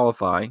doesn't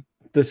qualify.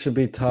 This should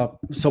be top.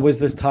 So is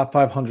this top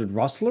 500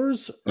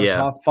 wrestlers? Or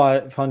top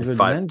 500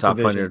 men's top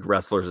division? 500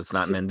 wrestlers. It's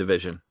not men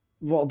division.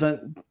 Well,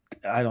 then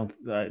I don't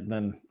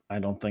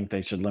think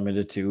they should limit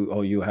it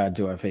to, you had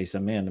to have faced a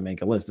man to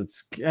make a list.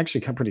 It's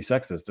actually pretty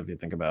sexist if you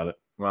think about it.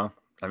 Well,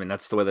 I mean,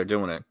 that's the way they're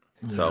doing it.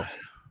 So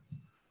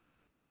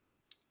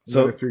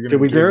if you're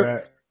gonna do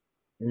that,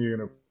 you're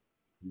gonna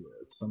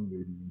some of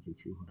these names are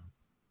too high.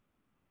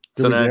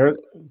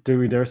 Do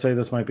we dare say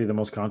this might be the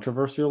most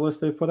controversial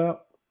list they've put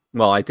out?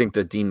 Well, I think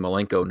that Dean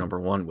Malenko number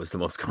 1 was the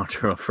most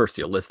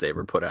controversial list they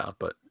ever put out,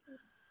 but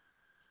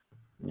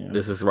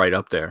this is right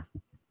up there.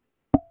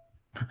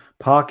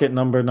 Pac at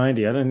number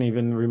 90. I didn't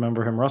even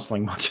remember him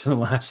wrestling much in the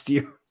last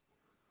year.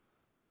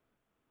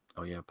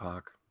 Oh yeah,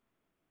 Pac.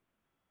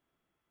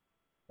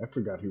 I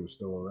forgot he was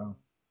still around.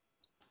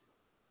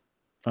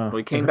 Well,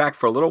 he came back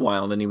for a little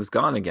while and then he was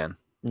gone again.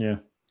 Yeah.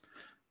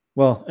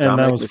 Well, and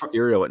Dominic that was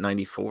Mysterio at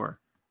 94.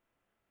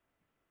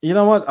 You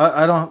know what?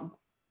 I don't.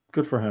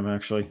 Good for him,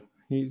 actually.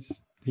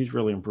 He's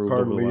really improved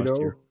over the last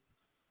year.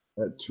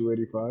 At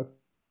 285.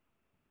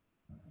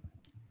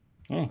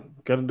 Yeah,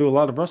 got to do a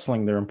lot of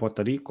wrestling there in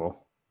Puerto Rico.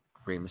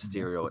 Rey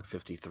Mysterio at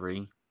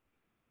 53.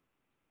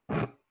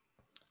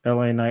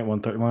 LA Knight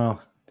 130.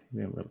 Well,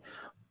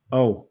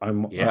 all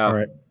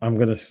right. I'm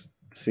gonna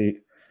see.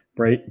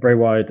 Bray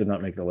Wyatt did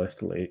not make the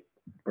list. Late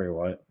Bray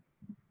Wyatt,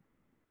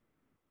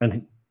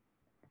 and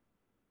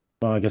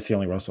I guess he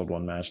only wrestled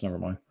one match. Never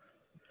mind.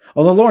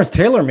 Although Lawrence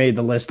Taylor made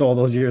the list all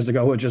those years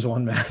ago with just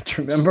one match.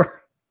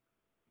 Remember?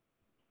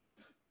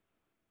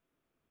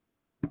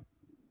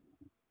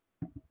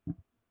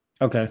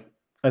 Okay,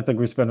 I think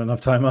we spent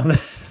enough time on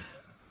that.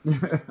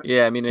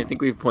 Yeah, I mean, I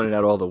think we've pointed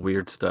out all the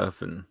weird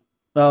stuff, and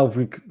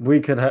we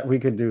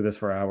could do this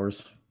for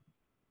hours,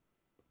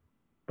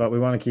 but we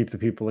want to keep the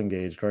people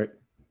engaged, right?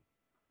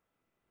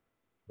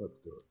 Let's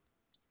do it.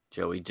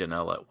 Joey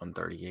Janela at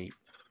 138.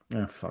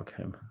 Yeah, fuck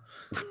him.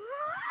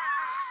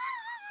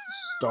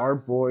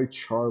 Starboy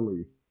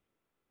Charlie.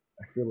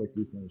 I feel like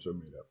these names are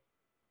made up.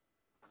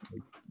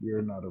 Like,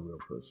 you're not a real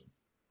person.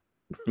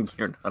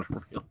 You're not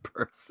a real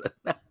person.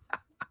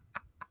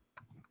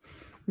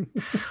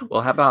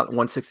 Well, how about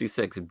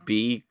 166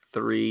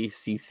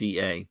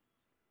 B3CCA?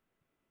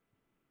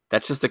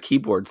 That's just a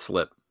keyboard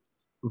slip.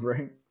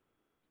 Right?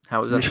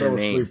 How is You that your fell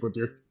name? asleep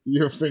with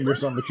your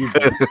fingers on the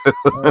keyboard.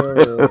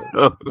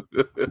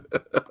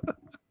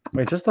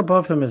 Wait, just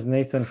above him is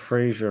Nathan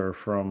Frazier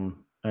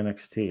from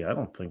NXT. I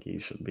don't think he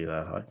should be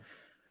that high.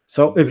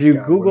 So if This you guy,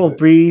 what Google is it?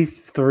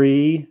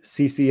 B3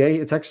 CCA,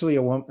 it's actually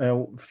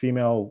a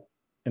female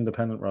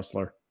independent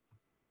wrestler.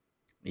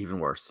 Even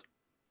worse.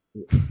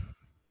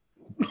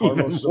 Carlos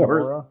Even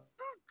worse. Zamora.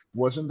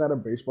 Wasn't that a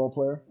baseball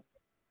player?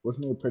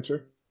 Wasn't he a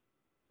pitcher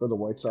for the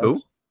White Sox?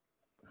 Who?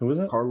 Who is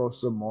it?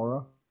 Carlos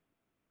Zamora.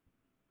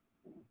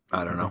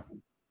 I don't know.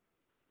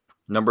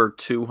 Number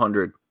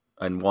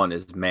 201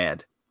 is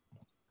Mad.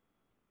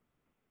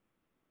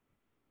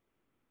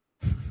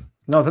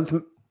 No,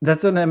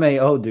 that's an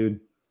MAO, dude.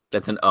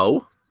 That's an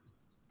O?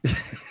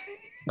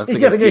 Looks You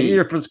like gotta a get D.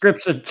 your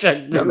prescription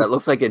checked, dude. No, that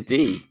looks like a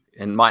D.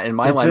 And my It's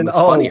line an was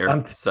O.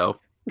 funnier. So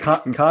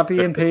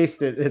Copy and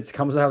paste it. It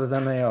comes out as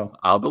MAO.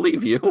 I'll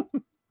believe you.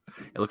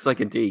 It looks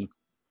like a D.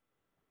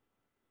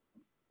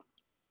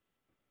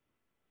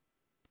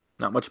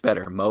 Not much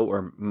better. Mao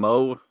or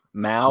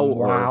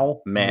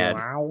Mad.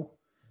 Wow.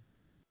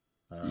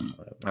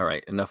 All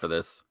right, enough of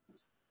this.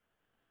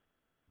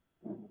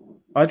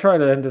 I tried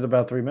to end it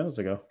about 3 minutes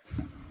ago.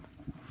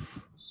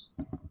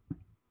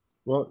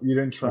 Well, you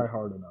didn't try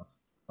hard enough.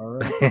 All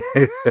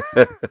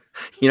right.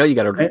 You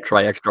got to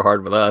try extra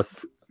hard with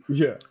us.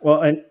 Yeah. Well,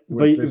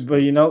 but this-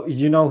 you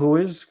know who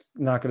is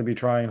not going to be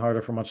trying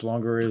harder for much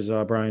longer is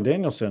Bryan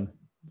Danielson.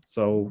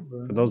 So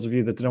for those of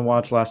you that didn't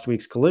watch last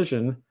week's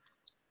Collision,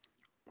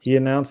 he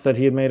announced that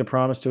he had made a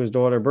promise to his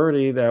daughter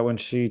Birdie that when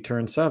she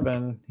turned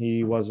 7,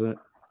 he wasn't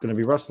going to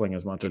be wrestling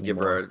as much anymore.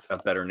 Give her a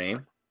better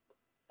name.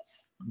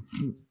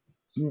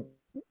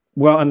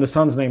 Well, and the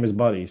son's name is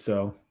Buddy,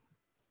 so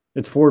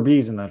it's 4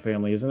 B's in that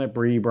family, isn't it?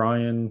 Bree,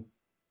 Brian,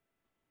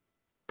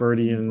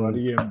 Birdie, and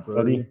Buddy and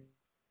Birdie. Buddy.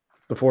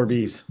 The 4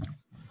 B's.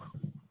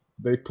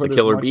 They put The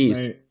Killer as much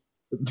Bees.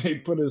 They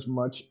put as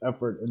much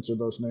effort into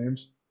those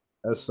names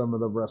as some of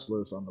the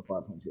wrestlers on the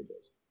 500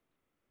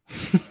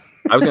 days.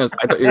 I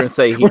thought you were gonna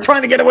say We're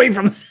trying to get away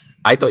from.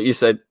 I thought you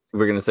said we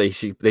were gonna say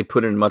they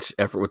put in much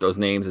effort with those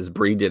names as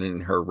Brie did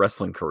in her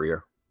wrestling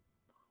career.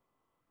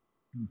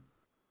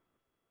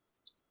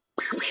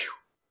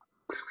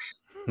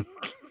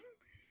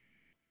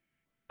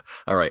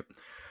 All right.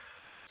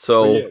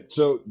 So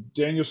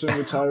Danielson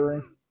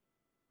retiring.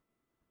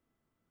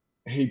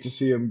 Hate to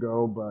see him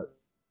go, but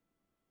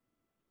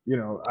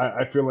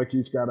I feel like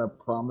he's got a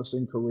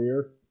promising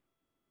career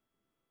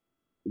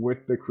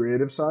with the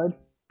creative side.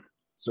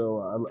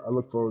 So I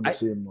look forward to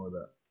seeing more of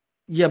that.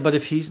 Yeah, but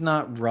if he's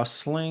not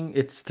wrestling,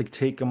 it's to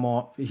take him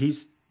off.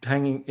 He's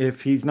hanging.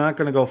 If he's not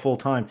going to go full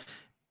time,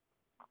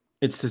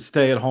 it's to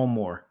stay at home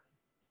more.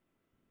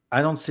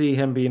 I don't see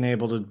him being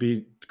able to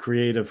be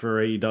creative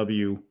for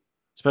AEW,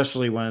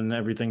 especially when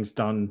everything's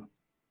done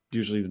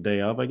usually the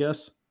day of, I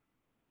guess.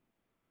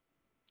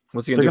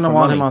 What's he They're gonna do going to for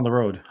want money? him on the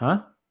road,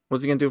 huh?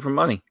 What's he gonna do for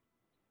money?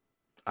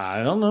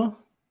 I don't know.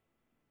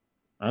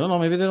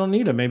 Maybe they don't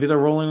need him. Maybe they're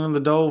rolling in the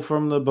dough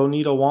from the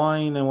Bonita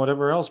wine and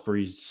whatever else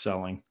Bree's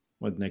selling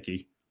with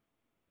Nikki.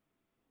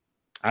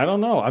 I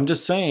don't know. I'm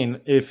just saying,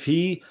 if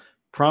he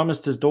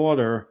promised his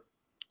daughter,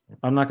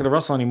 I'm not going to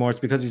wrestle anymore, it's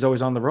because he's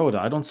always on the road.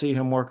 I don't see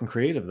him working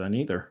creative then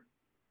either.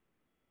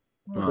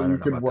 Well, I then don't you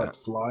know could about that.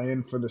 fly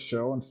in for the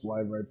show and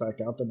fly right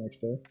back out the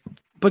next day.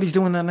 But he's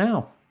doing that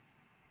now.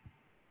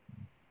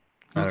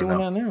 I He's don't doing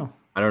know. that now.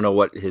 I don't know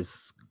what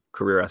his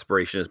career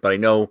aspiration is, but I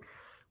know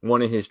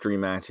one of his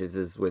dream matches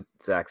is with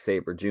Zack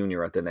Sabre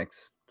Jr. at the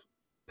next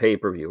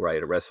pay-per-view,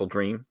 right? A Wrestle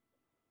Dream.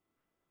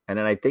 And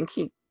then I think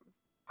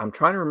I'm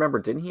trying to remember,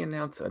 didn't he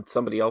announce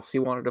somebody else he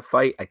wanted to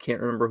fight? I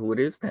can't remember who it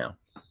is now.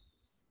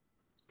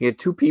 He had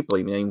 2 people.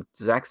 He named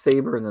Zack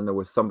Sabre, and then there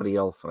was somebody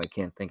else, and I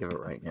can't think of it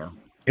right now.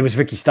 It was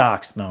Ricky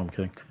Starks. No, I'm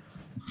kidding.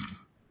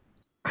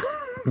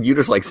 You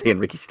just like saying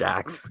Ricky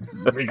Starks.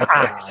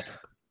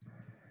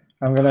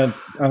 I'm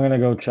gonna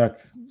go check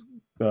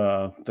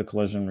the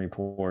collision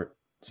report,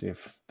 see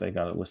if they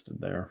got it listed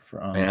there.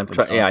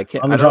 I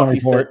can't. On I the don't know John if he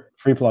said. report,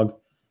 free plug.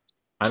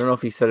 I don't know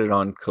if he said it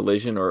on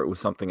Collision or it was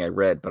something I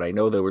read, but I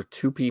know there were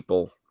 2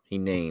 people he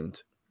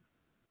named.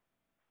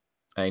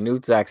 I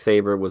knew Zack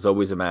Sabre was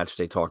always a match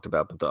they talked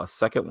about, but the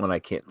second one I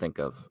can't think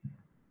of.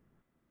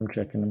 I'm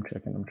checking.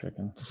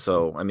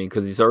 So, I mean,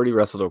 because he's already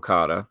wrestled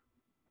Okada.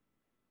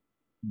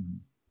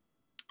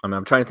 I mean,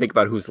 I'm trying to think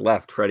about who's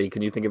left. Freddie,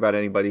 can you think about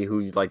anybody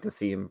who you'd like to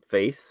see him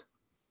face?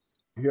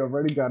 He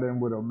already got in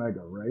with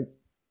Omega, right?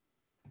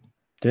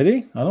 Did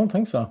he? I don't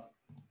think so.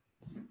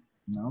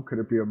 No, could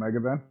it be Omega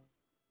then?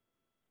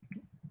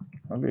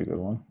 That'd be a good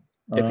one.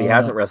 If he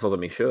hasn't wrestled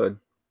him, he should.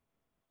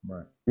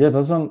 Right. Yeah, it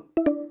doesn't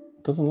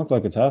look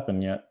like it's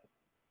happened yet.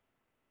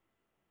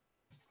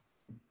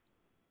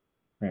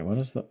 Wait, what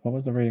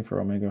was the rating for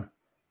Omega?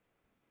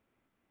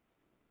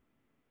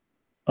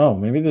 Oh,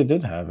 maybe they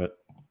did have it.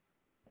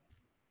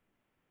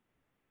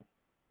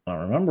 I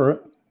don't remember it.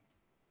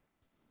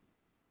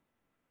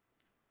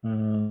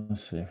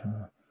 Let's see.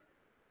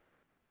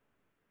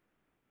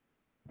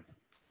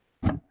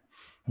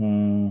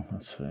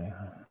 Let's see.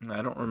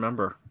 I don't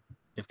remember.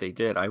 If they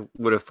did, I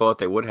would have thought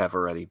they would have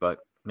already, but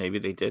maybe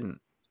they didn't.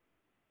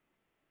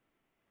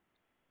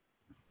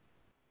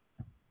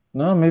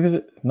 No,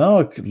 maybe no.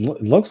 It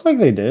looks like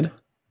they did.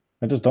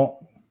 I just don't.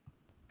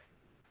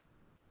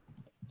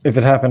 If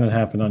it happened, it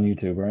happened on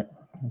YouTube, right?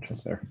 I'll check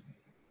there.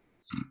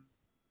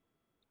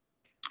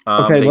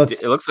 Okay,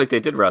 it looks like they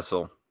did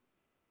wrestle.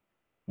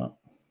 Oh.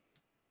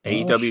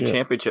 AEW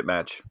Championship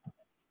match.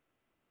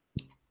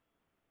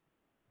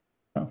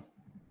 Oh.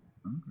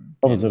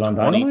 What was it on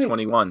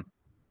 2021?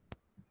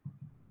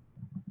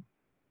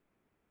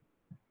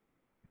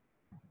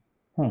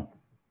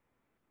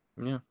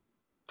 Yeah,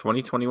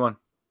 2021.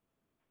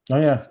 Oh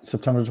yeah,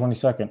 September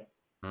 22nd.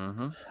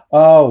 Mm-hmm.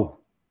 Oh,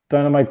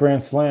 Dynamite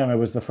Grand Slam. It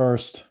was the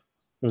first.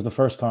 It was the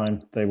first time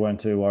they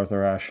went to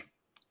Arthur Ashe.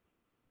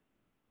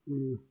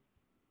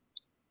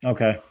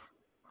 Okay.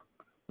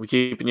 We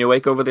keeping you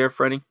awake over there,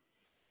 Freddie?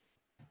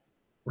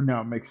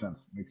 No, makes sense.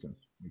 Makes sense.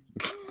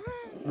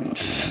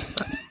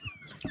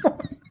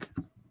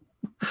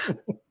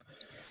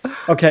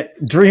 Okay,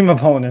 dream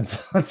opponents.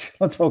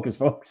 Let's focus,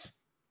 folks.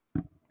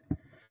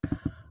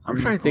 I'm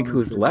trying to think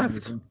who's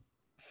left.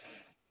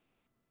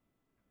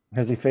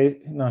 Has he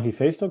faced? No, he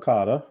faced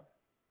Okada.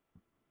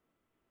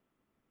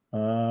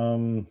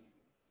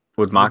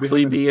 Would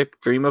Moxley be a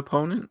dream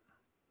opponent?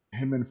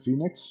 Him and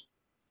Phoenix?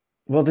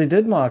 Well, they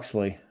did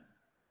Moxley.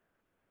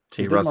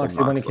 He wrestled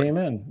Moxley when he came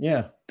in.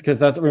 Yeah,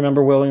 because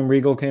remember William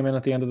Regal came in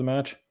at the end of the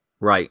match.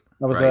 Right.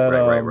 That was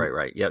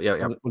right. Yep.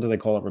 What do they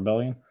call it?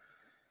 Rebellion.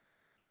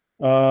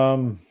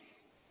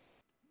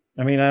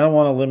 I mean, I don't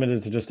want to limit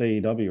it to just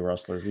AEW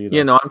wrestlers either.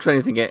 Yeah, no, I'm trying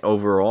to think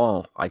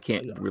overall. I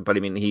can't, but I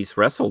mean, he's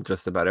wrestled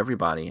just about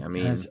everybody. I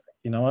mean,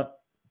 you know what?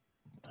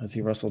 Has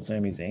he wrestled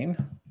Sami Zayn?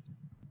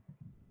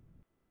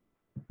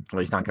 Well,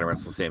 he's not going to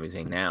wrestle Sami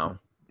Zayn now.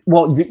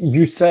 Well,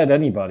 you said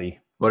anybody.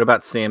 What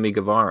about Sammy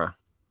Guevara?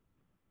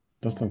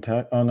 Justin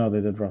Tech? Oh no,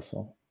 they did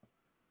wrestle.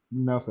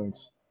 No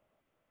thanks.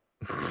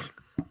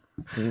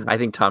 I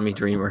think Tommy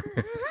Dreamer.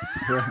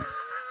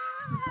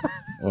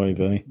 Oy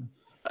vey.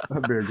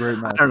 That'd be a great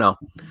match. I don't know.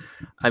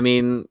 I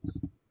mean,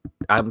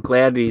 I'm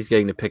glad he's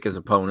getting to pick his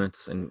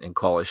opponents and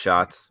call his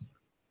shots.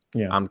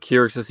 Yeah, I'm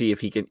curious to see if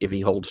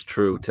he holds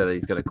true to that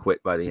he's going to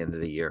quit by the end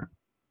of the year.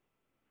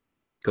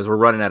 Because we're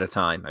running out of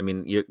time. I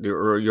mean,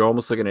 you're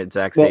almost looking at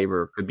Zack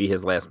Sabre. Could be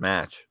his last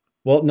match.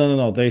 Well,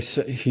 no.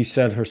 He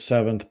said her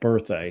 7th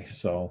birthday.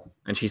 So,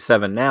 and she's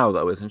 7 now,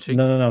 though, isn't she?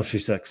 No.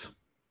 She's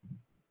 6.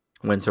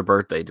 When's her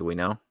birthday? Do we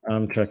know?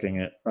 I'm checking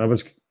it.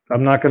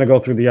 I'm not going to go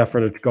through the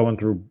effort of going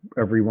through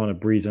every one of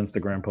Bree's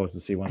Instagram posts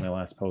to see when they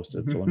last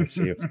posted. So let me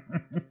see if.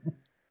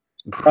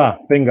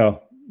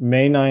 Bingo.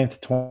 May 9th,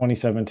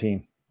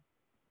 2017.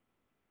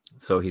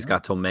 So he's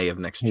got till May of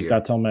next year. He's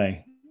got till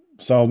May.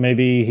 So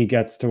maybe he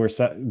gets to her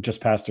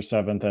just past her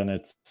 7th, and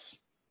it's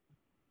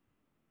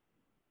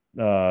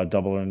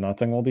Double or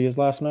Nothing will be his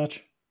last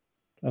match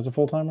as a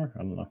full timer. I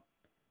don't know.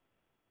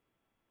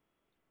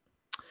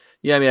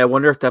 Yeah, I mean, I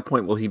wonder if at that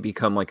point will he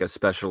become like a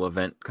special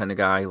event kind of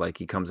guy, like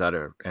he comes out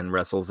and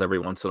wrestles every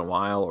once in a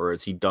while, or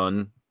is he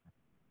done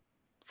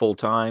full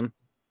time?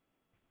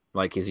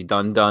 Like, is he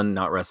done,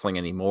 not wrestling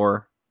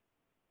anymore?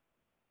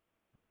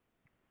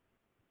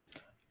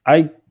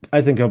 I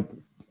think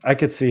I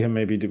could see him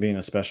maybe being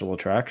a special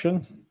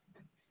attraction.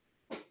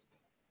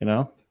 You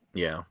know?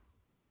 Yeah.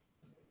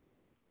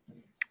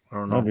 I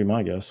don't know. That'd be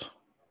my guess.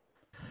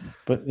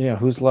 But yeah,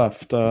 who's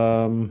left?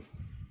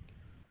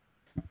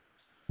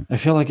 I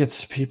feel like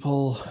it's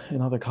people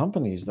in other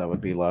companies that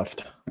would be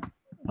left.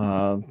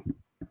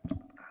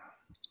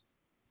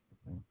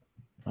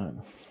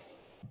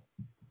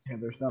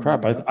 There's not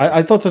crap.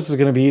 I thought this was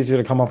going to be easier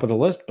to come up with a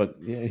list, but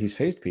yeah, he's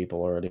faced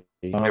people already.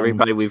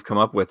 Everybody we've come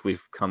up with, we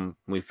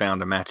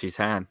found a match he's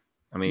had.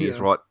 I mean, he's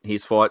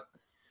fought.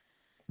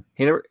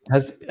 He never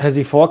has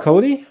he fought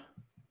Cody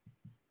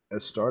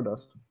as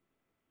Stardust.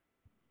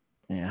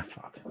 Yeah,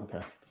 fuck.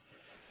 Okay.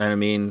 And I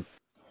mean,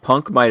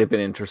 Punk might have been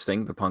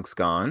interesting, but Punk's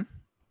gone.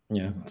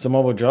 Yeah,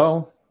 Samoa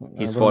Joe.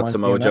 He's fought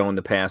Samoa Joe in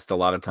the past a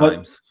lot of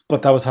times.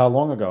 But that was how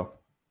long ago?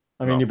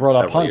 I mean, you brought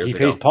up Punk. He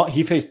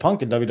faced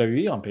Punk in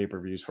WWE on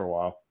pay-per-views for a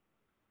while.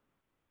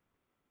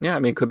 Yeah, I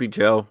mean, it could be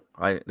Joe.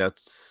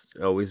 That's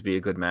always be a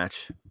good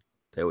match.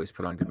 They always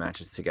put on good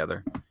matches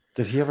together.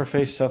 Did he ever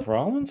face Seth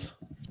Rollins?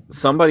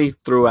 Somebody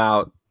threw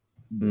out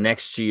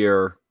next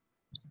year,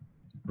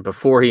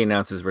 before he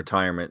announced his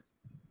retirement,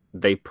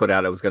 they put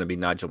out it was going to be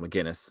Nigel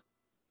McGuinness.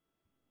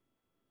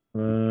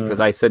 Because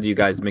I said to you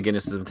guys,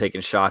 McGuinness has been taking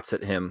shots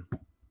at him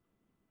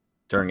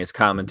during his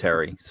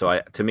commentary. So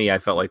I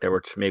felt like they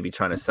were maybe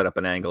trying to set up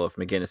an angle if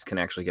McGuinness can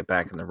actually get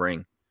back in the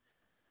ring.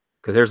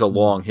 Because there's a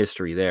long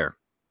history there.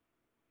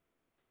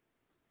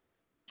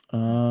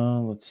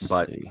 Let's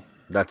see.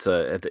 That's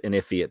an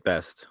iffy at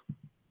best.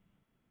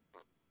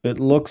 It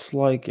looks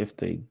like if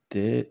they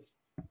did,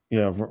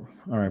 yeah. All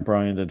right,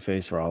 Brian did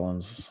face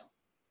Rollins.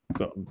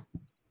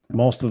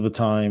 Most of the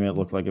time, it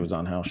looked like it was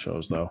on house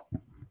shows, though.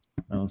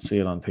 I don't see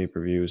it on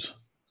pay-per-views.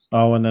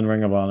 Oh, and then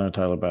Ring of Honor,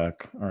 Tyler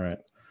Black. All right.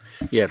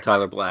 Yeah,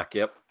 Tyler Black.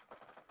 Yep.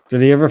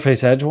 Did he ever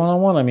face Edge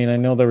one-on-one? I mean, I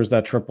know there was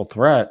that triple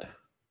threat.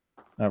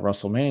 at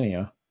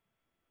WrestleMania.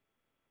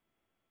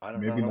 I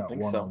don't Maybe know. I don't not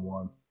think one so. on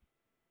one.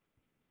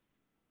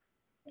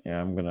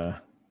 Yeah,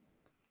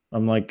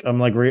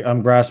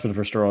 I'm grasping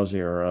for straws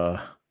here.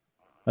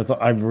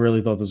 I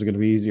really thought this was going to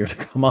be easier to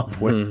come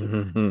up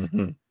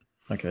with.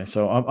 Okay,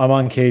 so I'm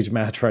on cage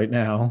match right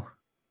now.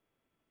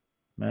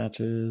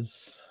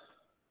 Matches.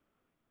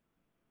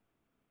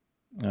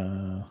 I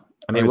mean,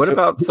 right, what so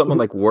about someone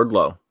like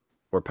Wardlow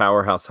or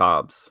Powerhouse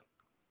Hobbs?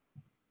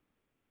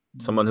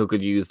 Someone who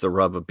could use the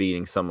rub of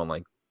beating someone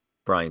like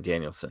Bryan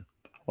Danielson.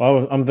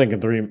 Well, I'm thinking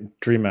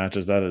three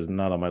matches. That is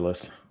not on my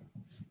list,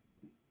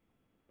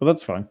 but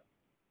that's fine.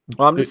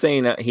 Well, I'm just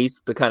saying that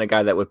he's the kind of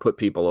guy that would put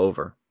people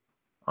over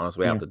on his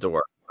way out the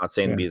door. I'm not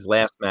saying it'd be his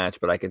last match,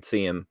 but I could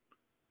see him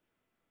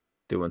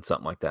doing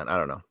something like that. I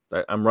don't know.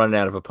 I'm running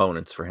out of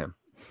opponents for him.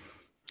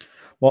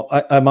 Well,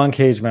 I'm on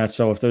cage match,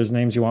 so if there's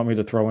names you want me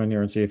to throw in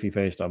here and see if he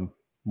faced, I'm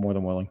more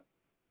than willing.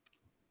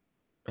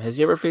 Has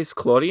he ever faced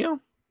Claudio?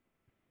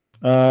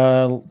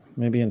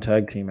 Maybe in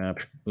tag team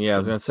match. Yeah, I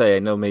was gonna say, I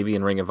know maybe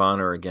in Ring of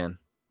Honor again.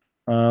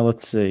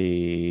 Let's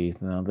see.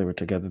 No, they were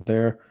together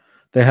there.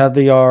 They had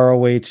the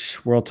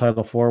ROH World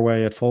Title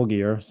 4-Way at Full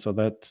Gear, so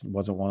that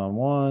wasn't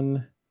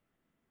one-on-one.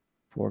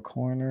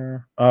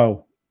 4-corner.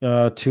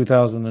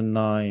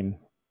 2009,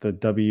 the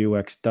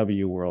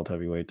WXW World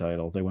Heavyweight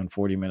Title. They went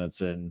 40 minutes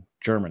in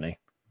Germany.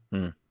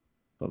 So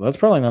that's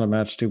probably not a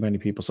match too many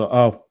people.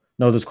 So,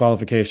 no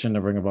disqualification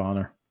to Ring of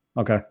Honor.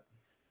 Okay.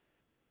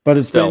 But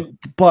it's been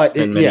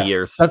many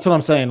years. That's what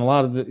I'm saying. A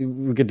lot of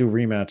we could do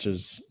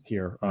rematches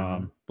here.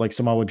 Like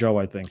Samoa Joe,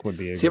 I think would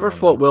be. Has he ever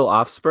fought Will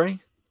Ospreay?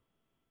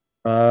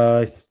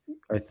 I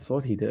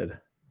thought he did.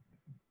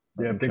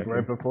 Yeah, I think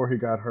right before he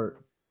got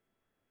hurt.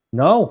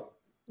 No,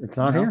 it's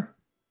not here.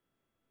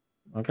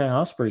 Okay,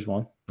 Ospreay's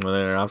one. Well,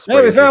 then Ospreay.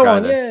 Hey, we found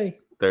one! Yay!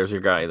 There's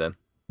your guy then.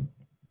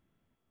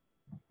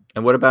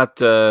 And what about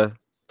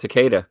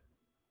Takeda?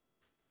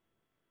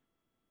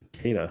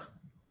 Takeda.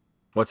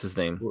 What's his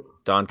name?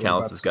 Don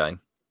Callis' guy.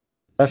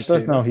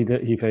 No,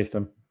 he faced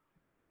him.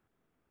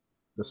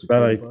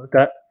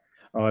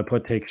 I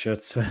put take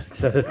shits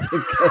instead of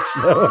take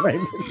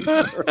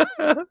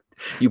cash.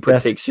 You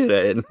put take shit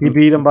in. He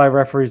beat him by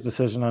referee's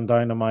decision on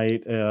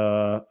Dynamite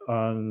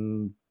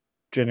on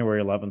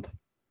January 11th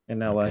in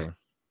LA. Okay.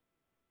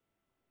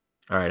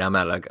 All right, I'm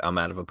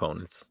out of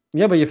opponents.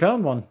 Yeah, but you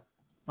found one,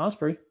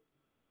 Ospreay.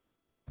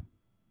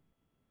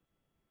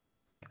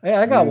 Hey,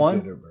 I got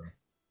one.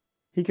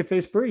 He could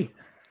face Bree.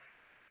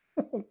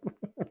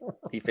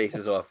 He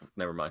faces off.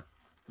 Never mind.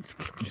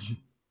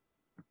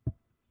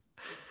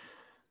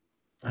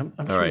 I'm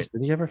curious.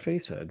 Did he ever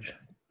face Edge?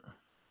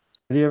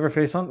 Did he ever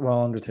face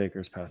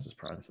Undertaker's past his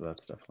prime, so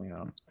that's definitely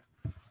out.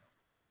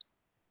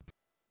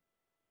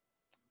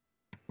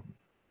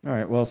 All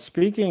right. Well,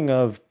 speaking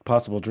of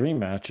possible dream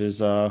matches,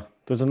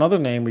 there's another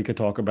name we could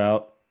talk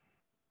about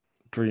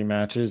dream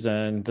matches,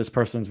 and this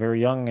person's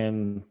very young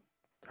in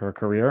her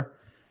career.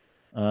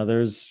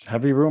 There's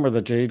heavy rumor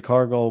that Jade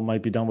Cargill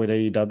might be done with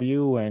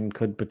AEW and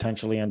could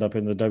potentially end up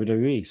in the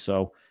WWE.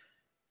 So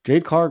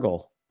Jade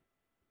Cargill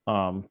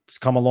has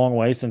come a long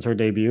way since her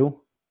debut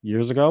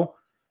years ago.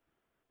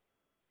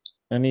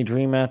 Any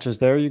dream matches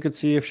there you could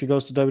see if she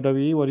goes to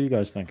WWE? What are you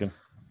guys thinking?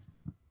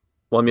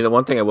 Well, I mean, the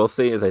one thing I will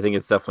say is I think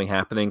it's definitely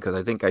happening because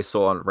I think I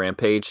saw on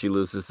Rampage she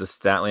loses to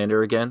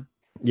Statlander again.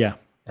 Yeah.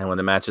 And when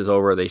the match is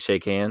over, they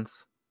shake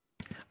hands.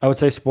 I would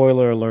say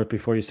spoiler alert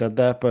before you said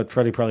that, but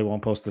Freddie probably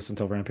won't post this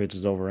until Rampage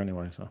is over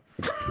anyway. So,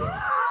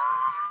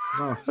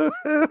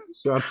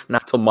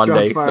 not till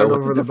Monday. So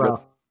what's the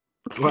difference?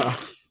 Wow,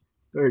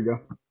 there you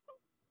go.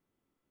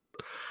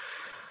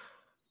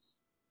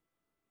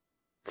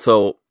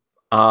 So,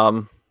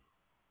 I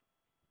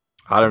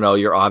don't know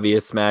your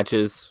obvious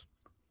matches.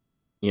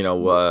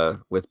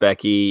 With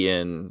Becky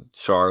and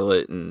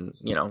Charlotte, and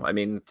I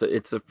mean,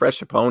 it's a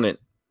fresh opponent.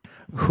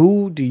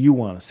 Who do you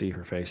want to see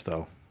her face,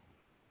 though?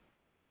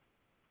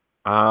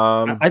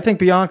 I think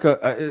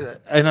Bianca,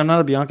 and I'm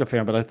not a Bianca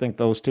fan, but I think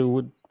those two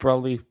would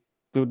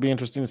be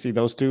interesting to see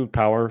those two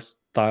power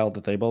style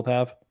that they both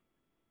have.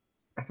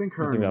 I think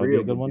her and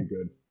Rhea would be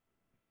good.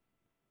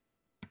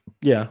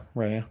 Yeah,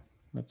 right.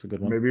 That's a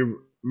good one.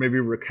 Maybe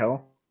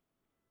Raquel.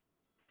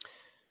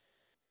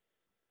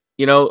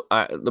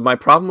 My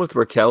problem with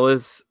Raquel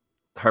is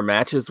her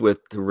matches with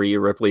Rhea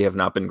Ripley have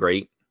not been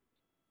great.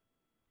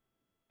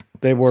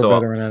 They were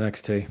better in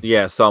NXT.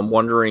 Yeah, so I'm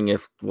wondering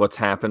if what's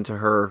happened to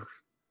her,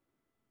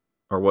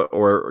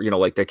 or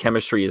like their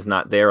chemistry is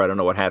not there. I don't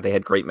know what happened. They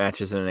had great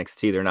matches in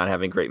NXT. They're not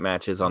having great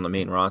matches on the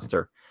main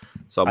roster.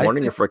 So I'm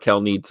wondering if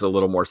Raquel needs a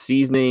little more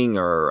seasoning,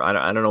 or I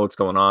don't know what's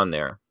going on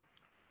there.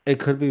 It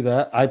could be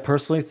that. I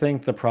personally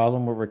think the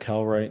problem with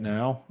Raquel right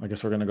now, I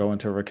guess we're going to go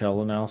into a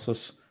Raquel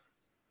analysis.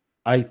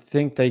 I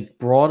think they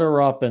brought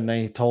her up and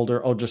they told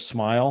her, "Oh, just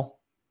smile,"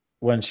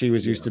 when she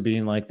was used to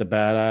being like the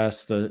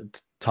badass, the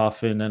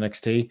tough in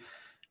NXT,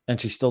 and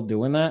she's still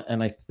doing that.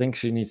 And I think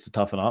she needs to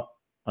toughen up.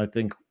 I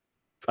think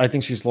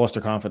she's lost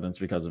her confidence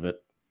because of it.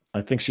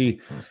 I think she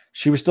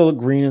was still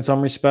green in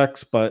some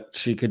respects, but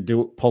she could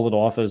pull it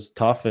off as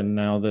tough. And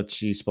now that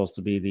she's supposed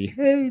to be the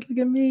hey, look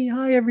at me,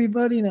 hi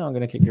everybody, now I'm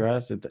gonna kick your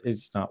ass.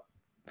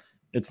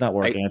 It's not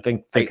working. I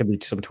think there could be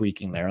some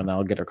tweaking there, and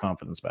that'll get her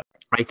confidence back.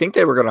 I think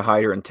they were going to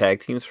hire her in tag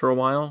teams for a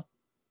while,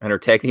 and her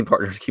tag team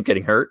partners keep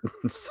getting hurt.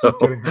 So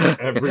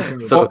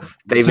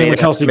they made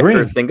Chelsea Green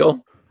her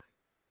single.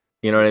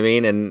 You know what I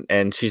mean?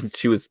 And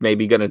she was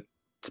maybe going to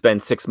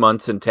spend 6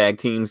 months in tag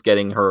teams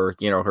getting her,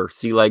 her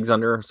sea legs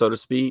under her, so to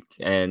speak.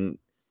 And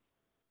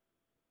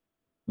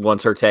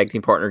once her tag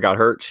team partner got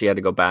hurt, she had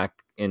to go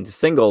back into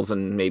singles,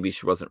 and maybe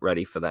she wasn't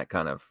ready for that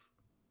kind of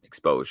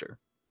exposure.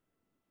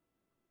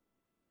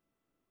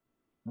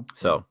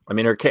 So, I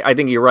mean, I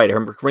think you're right.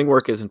 Her ring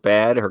work isn't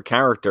bad. Her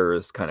character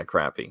is kind of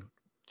crappy.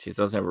 She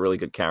doesn't have a really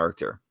good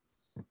character.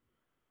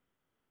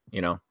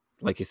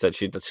 Like you said,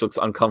 she looks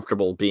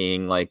uncomfortable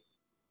being like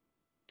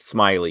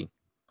Smiley.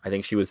 I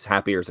think she was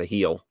happier as a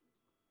heel.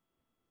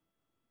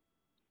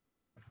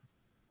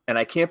 And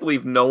I can't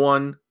believe no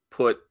one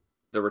put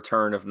the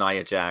return of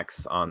Nia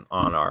Jax on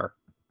our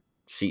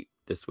sheet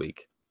this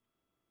week.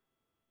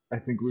 I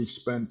think we've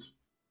spent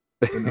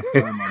enough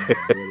time on that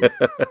already.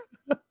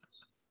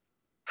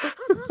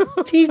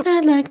 She's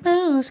not like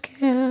those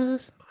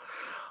girls.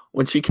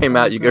 When she came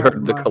out, you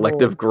heard the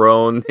collective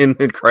groan in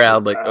the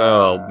crowd, like,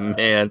 "Oh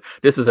man,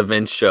 this is a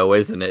Vince show,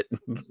 isn't it?"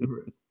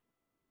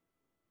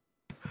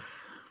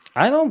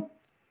 I don't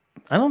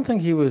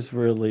think he was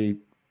really.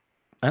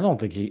 I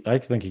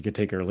think he could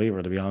take her or leave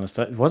her. To be honest,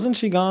 wasn't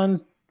she gone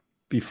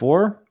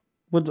before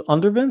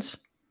under Vince?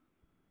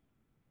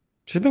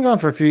 She's been gone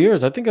for a few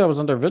years. I think that was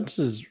under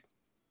Vince's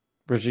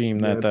regime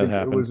that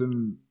happened. It was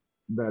in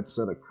that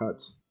set of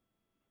cuts.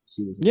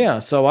 Yeah,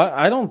 so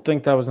I don't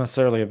think that was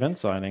necessarily a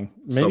Vince signing.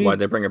 So why'd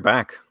they bring her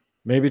back?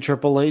 Maybe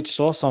Triple H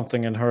saw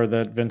something in her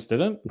that Vince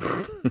didn't.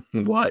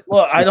 What?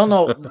 Well, I don't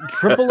know.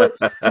 Triple H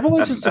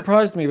has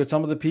surprised me with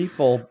some of the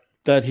people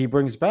that he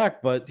brings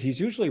back, but he's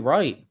usually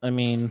right. I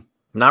mean,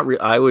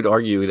 I would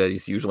argue that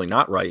he's usually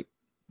not right.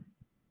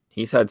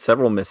 He's had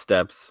several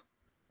missteps.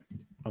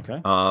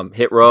 Okay.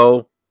 Hit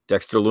Row,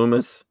 Dexter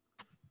Lumis,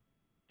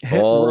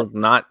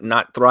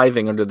 not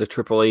thriving under the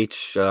Triple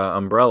H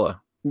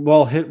umbrella.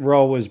 Well, Hit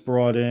Row was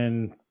brought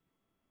in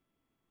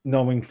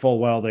knowing full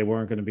well they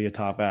weren't going to be a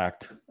top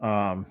act.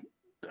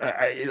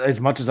 As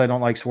much as I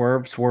don't like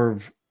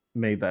Swerve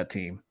made that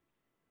team.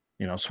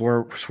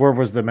 Swerve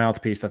was the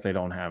mouthpiece that they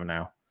don't have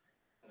now.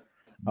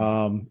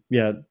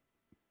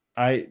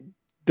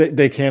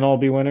 They can't all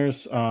be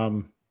winners.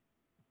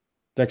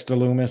 Dexter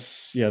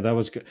Lumis, that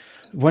was good.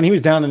 When he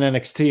was down in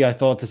NXT, I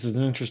thought this is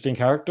an interesting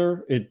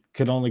character. It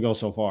could only go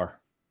so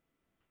far.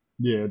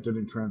 Yeah, it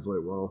didn't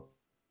translate well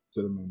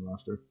to the main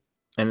roster.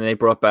 And then they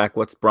brought back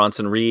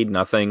Bronson Reed,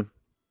 nothing.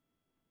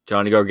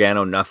 Johnny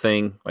Gargano,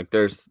 nothing.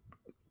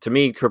 To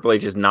me, Triple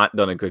H has not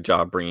done a good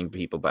job bringing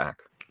people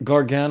back.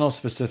 Gargano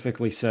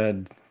specifically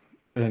said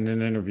in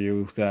an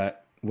interview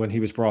that when he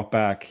was brought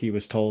back, he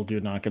was told,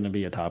 "You're not going to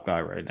be a top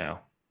guy right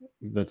now.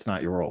 That's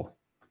not your role."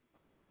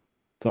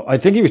 So I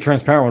think he was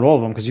transparent with all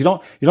of them, because you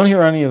don't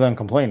hear any of them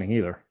complaining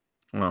either.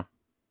 No,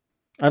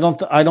 I don't.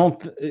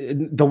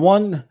 The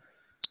one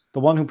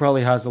who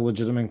probably has a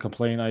legitimate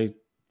complaint, I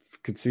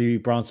could see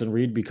Bronson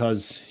Reed,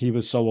 because he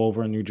was so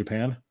over in New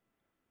Japan,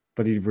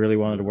 but he really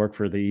wanted to work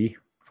for the E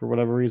for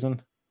whatever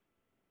reason.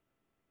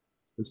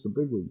 It's the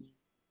big leagues.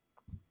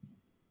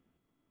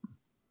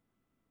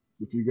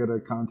 If you get a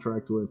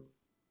contract with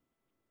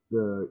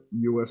the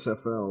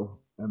USFL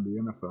and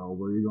the NFL,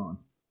 where are you going?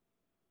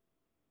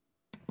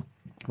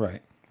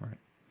 Right.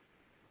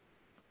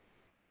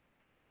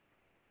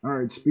 All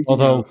right.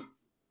 Although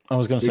I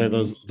was going to say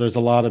there's a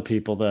lot of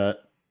people that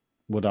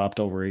would opt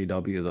over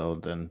AEW though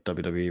than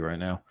WWE right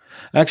now.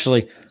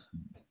 Actually,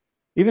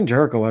 even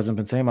Jericho hasn't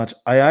been saying much.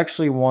 I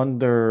actually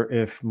wonder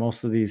if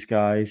most of these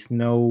guys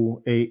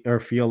know or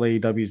feel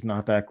AEW is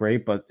not that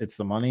great, but it's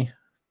the money.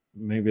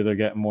 Maybe they're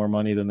getting more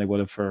money than they would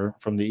have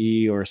from the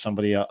E or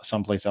somebody else,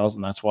 someplace else,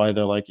 and that's why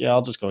they're like, "Yeah,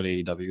 I'll just go to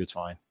AEW. It's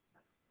fine."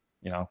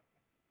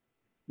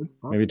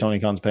 Maybe Tony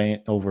Khan's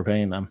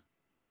overpaying them.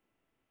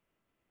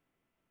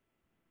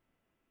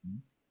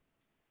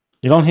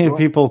 You don't hear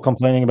people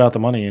complaining about the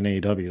money in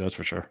AEW, that's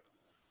for sure.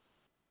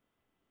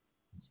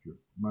 That's true.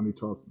 Money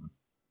talks, man.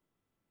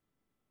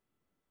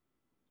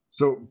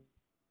 So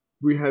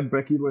we had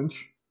Becky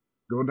Lynch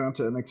go down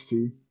to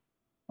NXT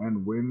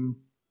and win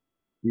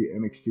the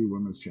NXT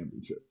Women's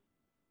Championship.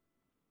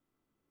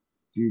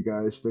 Do you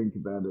guys think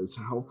that is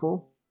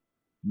helpful?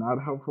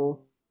 Not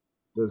helpful?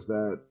 Does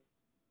that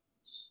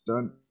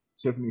stunt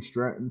Tiffany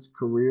Stratton's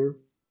career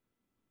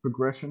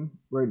progression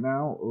right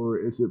now, or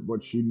is it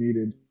what she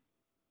needed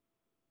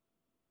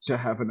to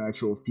have an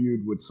actual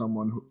feud with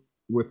someone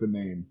with a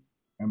name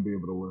and be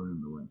able to learn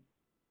in the ring?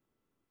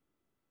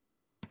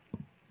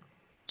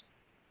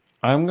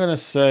 I'm going to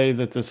say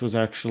that this was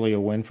actually a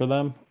win for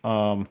them.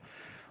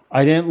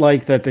 I didn't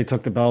like that they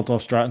took the belt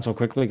off Stratton so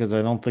quickly, because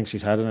I don't think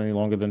she's had it any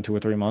longer than 2 or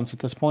 3 months at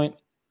this point.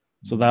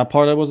 So that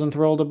part I wasn't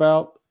thrilled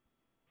about.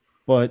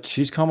 But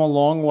she's come a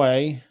long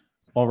way.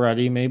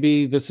 already.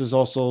 Maybe this is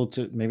also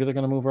maybe they're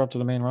going to move her up to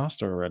the main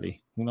roster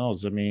already. Who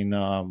knows? I mean,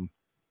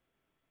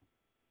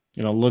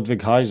 Ludwig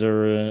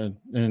Kaiser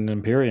in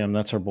Imperium,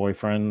 that's her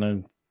boyfriend.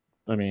 And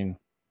I mean,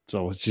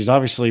 so she's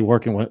obviously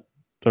working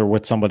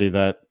with somebody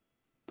that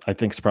I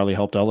think has probably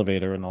helped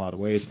elevate her in a lot of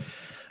ways.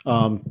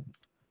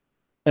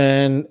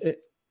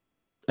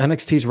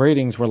 NXT's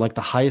ratings were like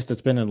the highest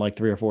it's been in like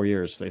 3 or 4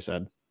 years, they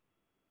said.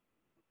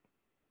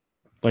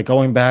 Like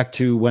going back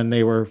to when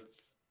they were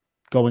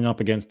going up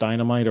against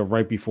Dynamite or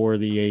right before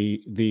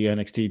the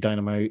NXT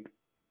Dynamite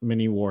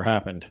mini war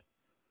happened.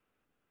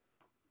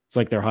 It's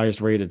like their highest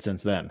rated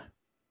since then.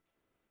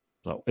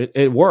 So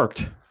it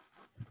worked.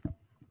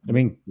 I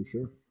mean, for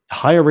sure.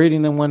 Higher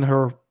rating than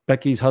when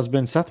Becky's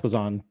husband Seth was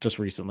on just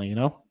recently,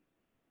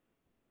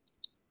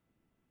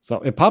 So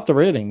it popped a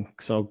rating.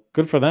 So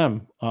good for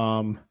them.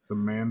 The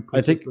man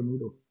I think the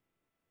needle.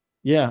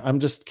 Yeah, I'm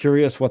just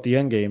curious what the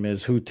end game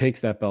is. Who takes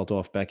that belt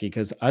off Becky?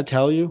 Because I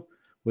tell you,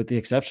 with the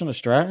exception of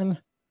Stratton,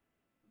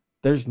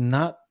 there's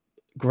not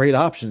great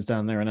options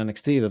down there in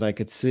NXT that I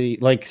could see.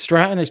 Like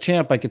Stratton as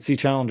champ, I could see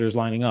challengers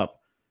lining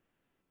up.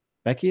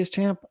 Becky as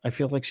champ, I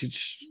feel like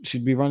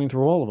she'd be running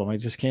through all of them. I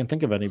just can't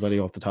think of anybody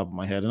off the top of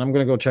my head. And I'm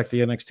going to go check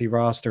the NXT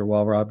roster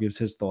while Rob gives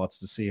his thoughts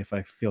to see if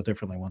I feel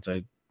differently once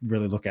I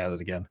really look at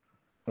it again.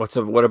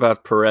 What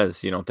about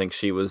Perez? You don't think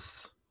she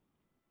was?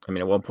 I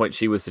mean, at one point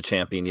she was the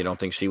champion. You don't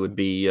think she would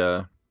be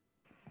to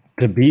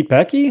beat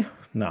Becky?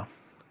 No.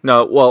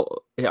 Well,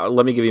 yeah,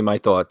 let me give you my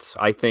thoughts.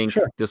 I think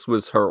Sure. this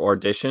was her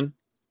audition,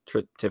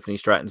 Tiffany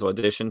Stratton's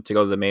audition to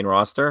go to the main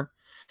roster.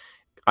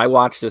 I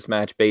watched this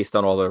match based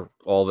on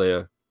all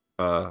the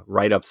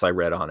write-ups I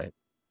read on it,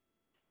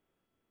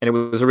 and it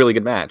was a really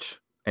good match,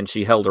 and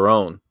she held her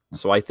own.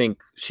 So I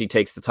think she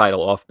takes the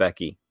title off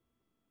Becky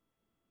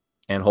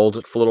and holds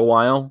it for a little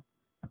while.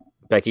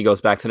 Becky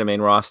goes back to the main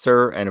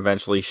roster, and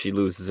eventually she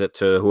loses it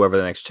to whoever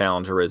the next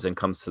challenger is and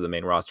comes to the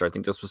main roster. I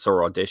think this was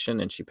her audition,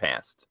 and she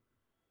passed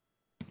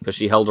because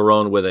she held her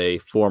own with a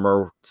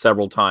former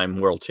several-time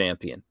world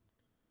champion.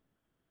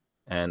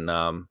 And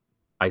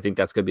I think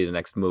that's going to be the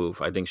next move.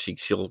 I think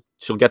she'll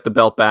get the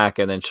belt back,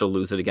 and then she'll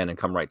lose it again and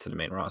come right to the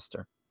main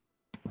roster.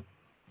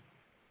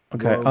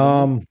 Okay.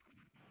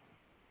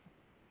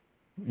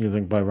 You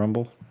think by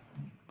Rumble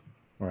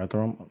or at the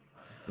Rumble?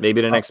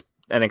 Maybe the next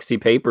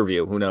NXT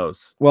pay-per-view. Who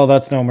knows? Well,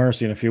 that's No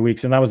Mercy in a few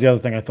weeks, and that was the other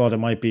thing I thought it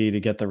might be to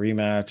get the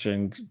rematch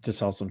and to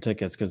sell some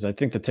tickets because I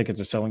think the tickets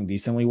are selling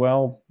decently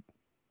well,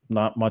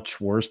 not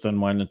much worse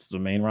than when it's the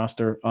main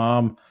roster.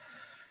 I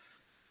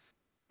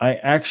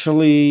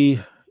actually,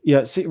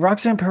 see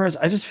Roxanne Perez.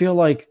 I just feel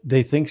like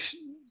they think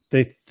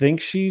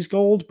she's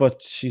gold,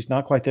 but she's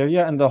not quite there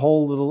yet. And the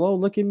whole little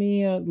look at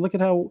me, look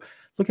at how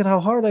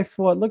hard I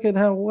fought, look at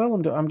how well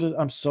I'm doing.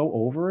 I'm so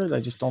over it. I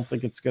just don't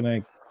think it's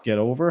gonna get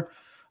over.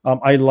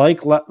 I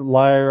like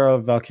Lyra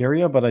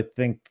Valkyria, but I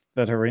think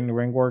that her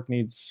ring work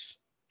needs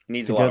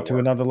to get to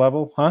another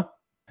level, huh?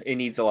 It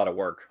needs a lot of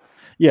work.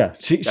 Yeah,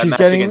 she's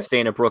getting against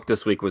Dana Brooke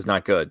this week was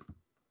not good.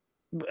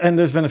 And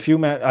there's been a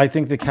few I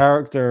think the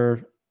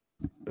character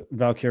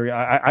Valkyria.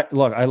 I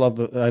love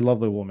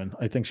the woman.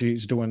 I think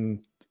she's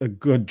doing a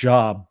good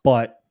job,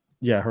 but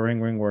yeah, her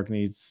ring work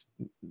needs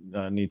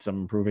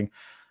some improving.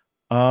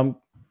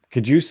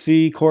 Could you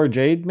see Cora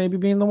Jade maybe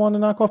being the one to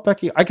knock off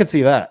Becky? I could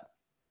see that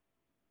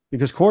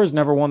because Cora's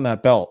never won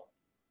that belt,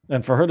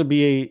 and for her to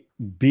be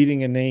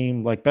beating a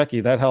name like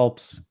Becky, that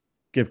helps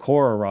give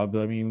Cora a rub.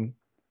 I mean,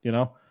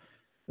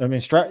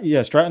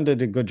 Stratton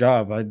did a good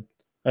job.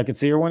 I could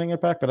see her winning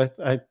it back, but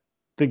I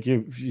think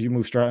you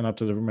move Stratton up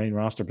to the main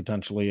roster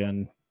potentially,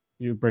 and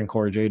you bring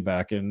Cora Jade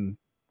back and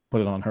put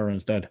it on her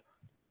instead.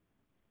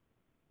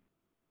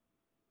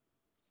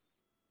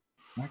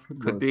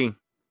 Could be.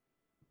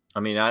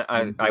 I mean,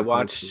 I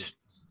watched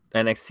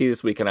NXT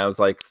this week, and I was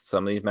like,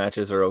 some of these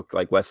matches are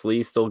like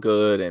Wesley's still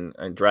good, and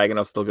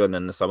Dragunov's still good, and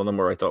then some of them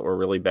I thought were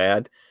really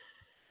bad.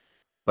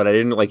 But I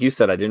didn't, like you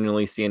said, I didn't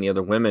really see any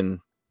other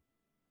women.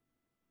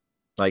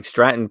 Like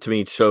Stratton to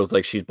me shows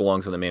like she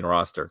belongs in the main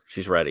roster.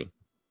 She's ready.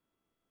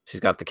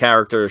 She's got the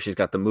character. She's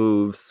got the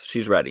moves.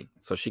 She's ready.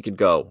 So she could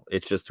go.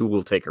 It's just who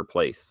will take her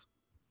place.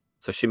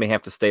 So she may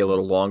have to stay a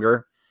little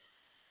longer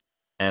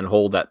and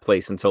hold that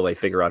place until they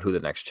figure out who the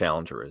next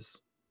challenger is.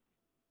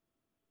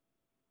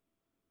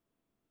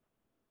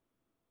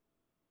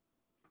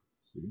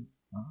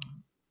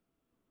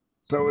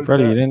 So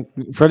Freddie,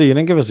 you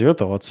didn't give us your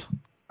thoughts.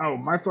 Oh,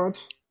 my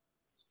thoughts?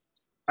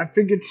 I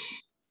think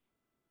it's...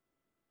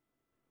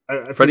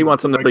 Freddie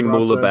wants him to bring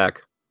Moolah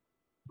back.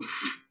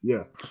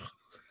 Yeah.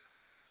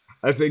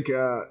 I think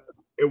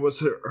it was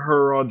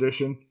her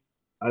audition.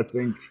 I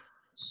think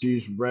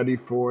she's ready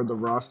for the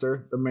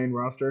roster, the main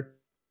roster.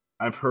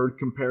 I've heard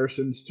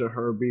comparisons to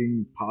her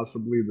being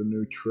possibly the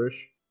new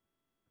Trish.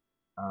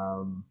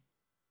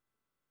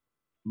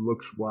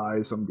 Looks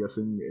wise, I'm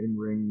guessing in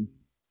ring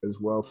as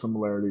well,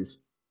 similarities.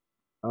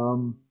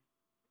 But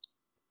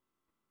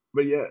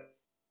yeah,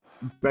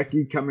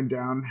 Becky coming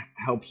down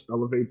helps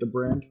elevate the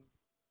brand,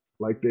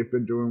 like they've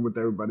been doing with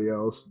everybody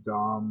else.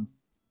 Dom,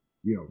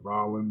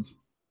 Rollins,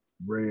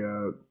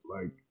 Rhea,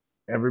 like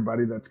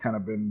everybody that's kind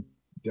of been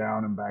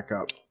down and back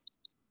up.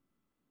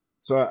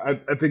 So I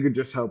think it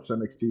just helps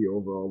NXT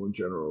overall in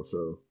general.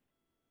 So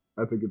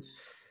I think it's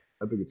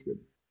good.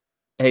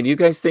 Hey, do you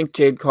guys think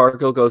Jade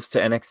Cargill goes to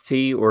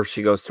NXT or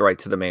she goes right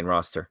to the main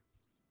roster?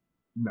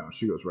 No,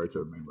 she goes right to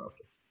the main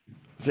roster.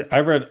 See, I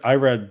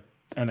read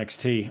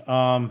NXT.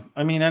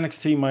 I mean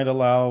NXT might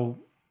allow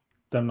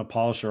them to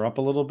polish her up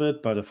a little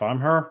bit, but if I'm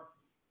her,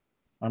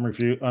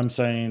 I'm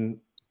saying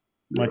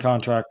my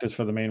contract is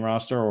for the main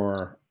roster,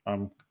 or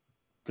I'm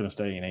gonna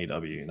stay in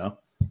AEW. You know.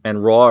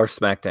 And Raw or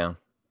SmackDown?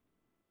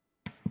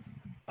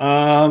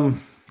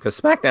 Because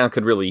SmackDown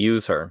could really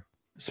use her.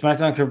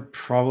 SmackDown could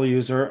probably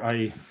use her.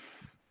 I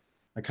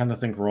kind of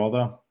think Raw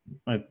though,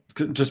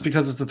 just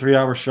because it's a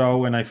 3-hour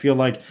show, and I feel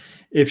like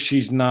if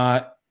she's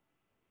not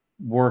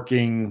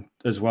working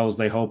as well as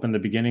they hope in the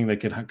beginning, they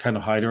could kind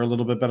of hide her a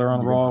little bit better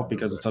on Raw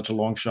because it's such a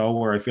long show.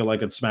 Where I feel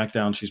like at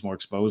SmackDown she's more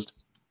exposed.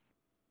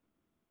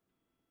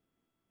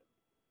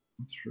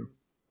 That's true.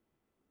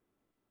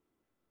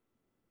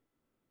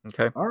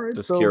 Okay. All right.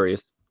 Just so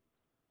curious.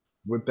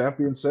 With that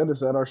being said, is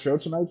that our show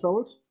tonight,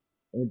 fellas?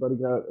 Anybody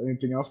got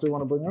anything else they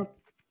want to bring up?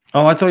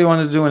 Oh, I thought you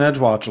wanted to do an Edge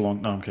watch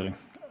along. No, I'm kidding.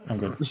 I'm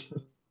good.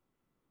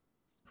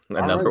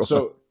 Another right, one.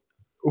 so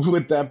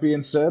with that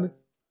being said,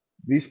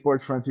 the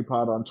Sports Frenzy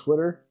Pod on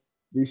Twitter,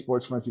 the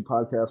Sports Frenzy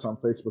Podcast on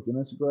Facebook and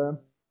Instagram.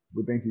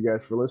 We thank you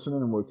guys for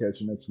listening, and we'll catch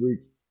you next week.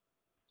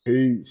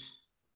 Peace.